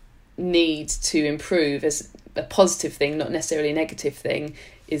relentless need to improve as a positive thing, not necessarily a negative thing,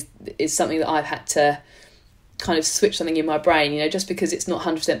 is something that I've had to kind of switch something in my brain. Just because it's not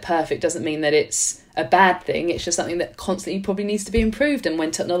 100% perfect doesn't mean that it's a bad thing. It's just something that constantly probably needs to be improved, and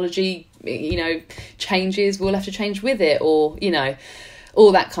when technology changes, we'll have to change with it, or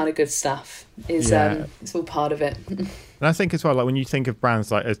all that kind of good stuff is it's all part of it. And I think as well, like when you think of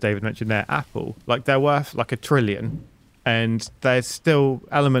brands like, as David mentioned there, Apple, like they're worth like $1 trillion, and there's still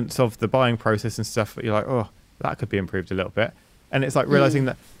elements of the buying process and stuff that you're like, oh, that could be improved a little bit. And it's like realizing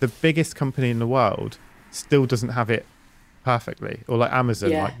that the biggest company in the world still doesn't have it perfectly, or like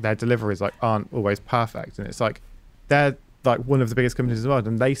Amazon, like their deliveries like aren't always perfect, and it's like they're like one of the biggest companies in the world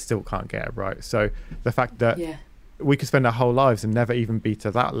and they still can't get it right. So the fact that we could spend our whole lives and never even be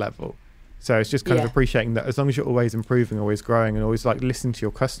to that level. So it's just kind of appreciating that as long as you're always improving, always growing, and always like listening to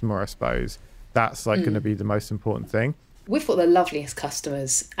your customer, I suppose that's like going to be the most important thing. We've got the loveliest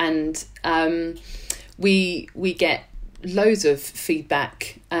customers, and we get loads of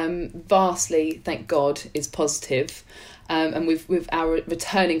feedback. Vastly, thank God, is positive. And with our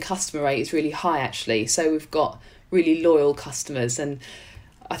returning customer rate is really high, actually. So we've got really loyal customers. And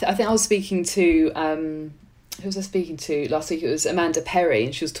I think I was speaking to, who was I speaking to last week? It was Amanda Perry,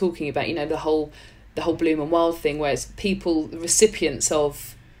 and she was talking about, you know, the whole Bloom and Wild thing, where it's people, recipients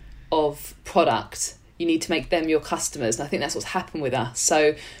of product, you need to make them your customers. And I think that's what's happened with us.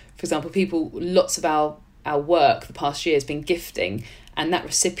 So, for example, lots of our work the past year has been gifting, and that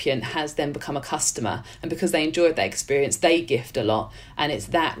recipient has then become a customer, and because they enjoyed that experience, they gift a lot, and it's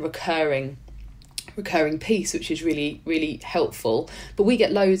that recurring piece which is really, really helpful. But we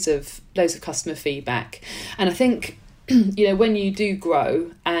get loads of customer feedback, and I think you know, when you do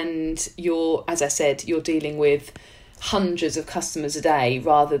grow and you're, as I said, you're dealing with hundreds of customers a day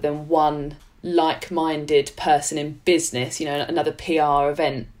rather than one like-minded person in business, you know, another PR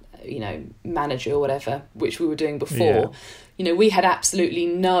event, you know, manager or whatever, which we were doing before. You know, we had absolutely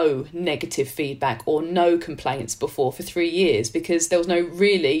no negative feedback or no complaints before for 3 years, because there was no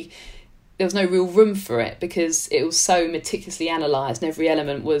real room for it, because it was so meticulously analysed and every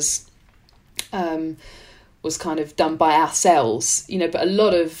element was kind of done by ourselves, you know. But a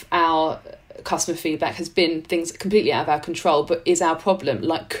lot of our customer feedback has been things completely out of our control, but is our problem,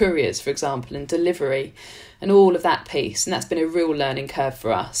 like couriers, for example, and delivery and all of that piece. And that's been a real learning curve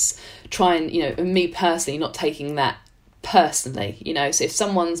for us. And me personally, not taking that personally, you know. So if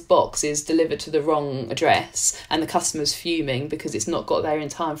someone's box is delivered to the wrong address and the customer's fuming because it's not got there in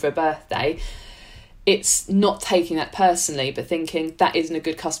time for a birthday, it's not taking that personally, but thinking that isn't a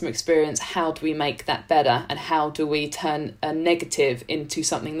good customer experience. How do we make that better? And how do we turn a negative into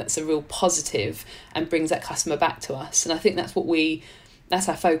something that's a real positive and brings that customer back to us? And I think that's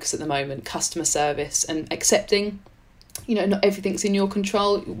our focus at the moment, customer service, and accepting, you know, not everything's in your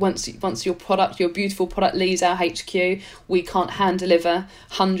control. Once your beautiful product leaves our HQ, we can't hand deliver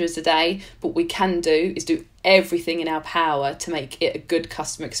hundreds a day. But what we can do is do everything in our power to make it a good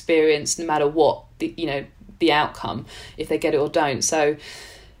customer experience, no matter what the outcome, if they get it or don't. So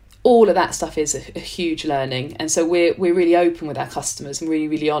all of that stuff is a huge learning, and so we're really open with our customers and really,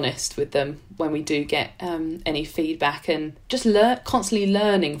 really honest with them when we do get any feedback, and just constantly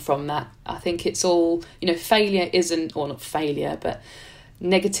learning from that. I think it's all, you know, failure isn't, or not failure, but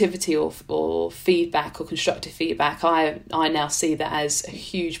negativity or feedback or constructive feedback, I now see that as a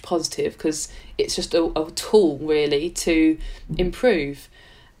huge positive, because it's just a tool really to improve,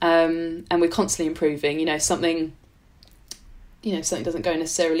 and we're constantly improving. You know, something doesn't go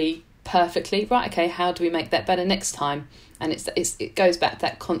necessarily perfectly, right? Okay, how do we make that better next time? And it goes back to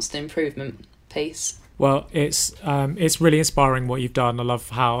that constant improvement piece. Well, it's really inspiring what you've done. I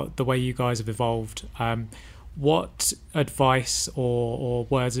love how the way you guys have evolved. What advice or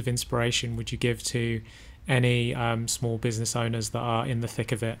words of inspiration would you give to any small business owners that are in the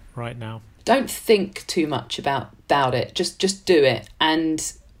thick of it right now? Don't think too much about it. Just do it,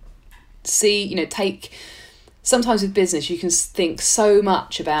 and see, you know, sometimes with business you can think so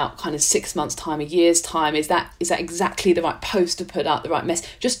much about kind of 6 months time, a year's time. Is that exactly the right post to put up, the right mess?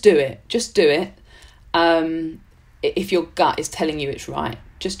 Just do it. If your gut is telling you it's right,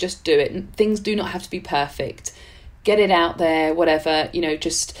 just do it. And things do not have to be perfect. Get it out there, whatever, you know.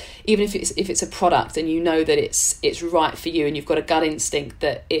 Just even if it's a product and you know that it's right for you, and you've got a gut instinct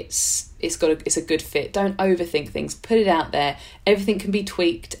that it's a good fit, don't overthink things. Put it out there. Everything can be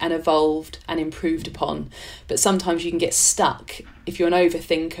tweaked and evolved and improved upon, but sometimes you can get stuck if you're an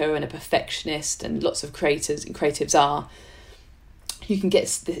overthinker and a perfectionist, and lots of creatives are. You can get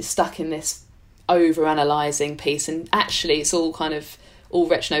stuck in this over-analysing piece, and actually it's all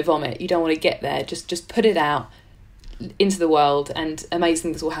wretch no vomit. You don't want to get there. Just put it out into the world, and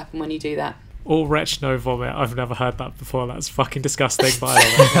amazing things will happen when you do that. All wretch no vomit. I've never heard that before. That's fucking disgusting, but I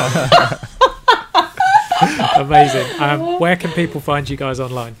love it. Amazing. Where can people find you guys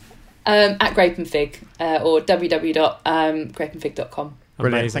online? At Grape and Fig, or www.grapeandfig.com.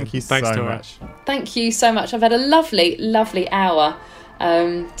 Brilliant. Thank you so much. Thank you so much. I've had a lovely, lovely hour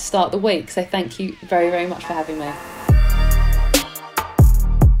to start the week, so thank you very, very much for having me.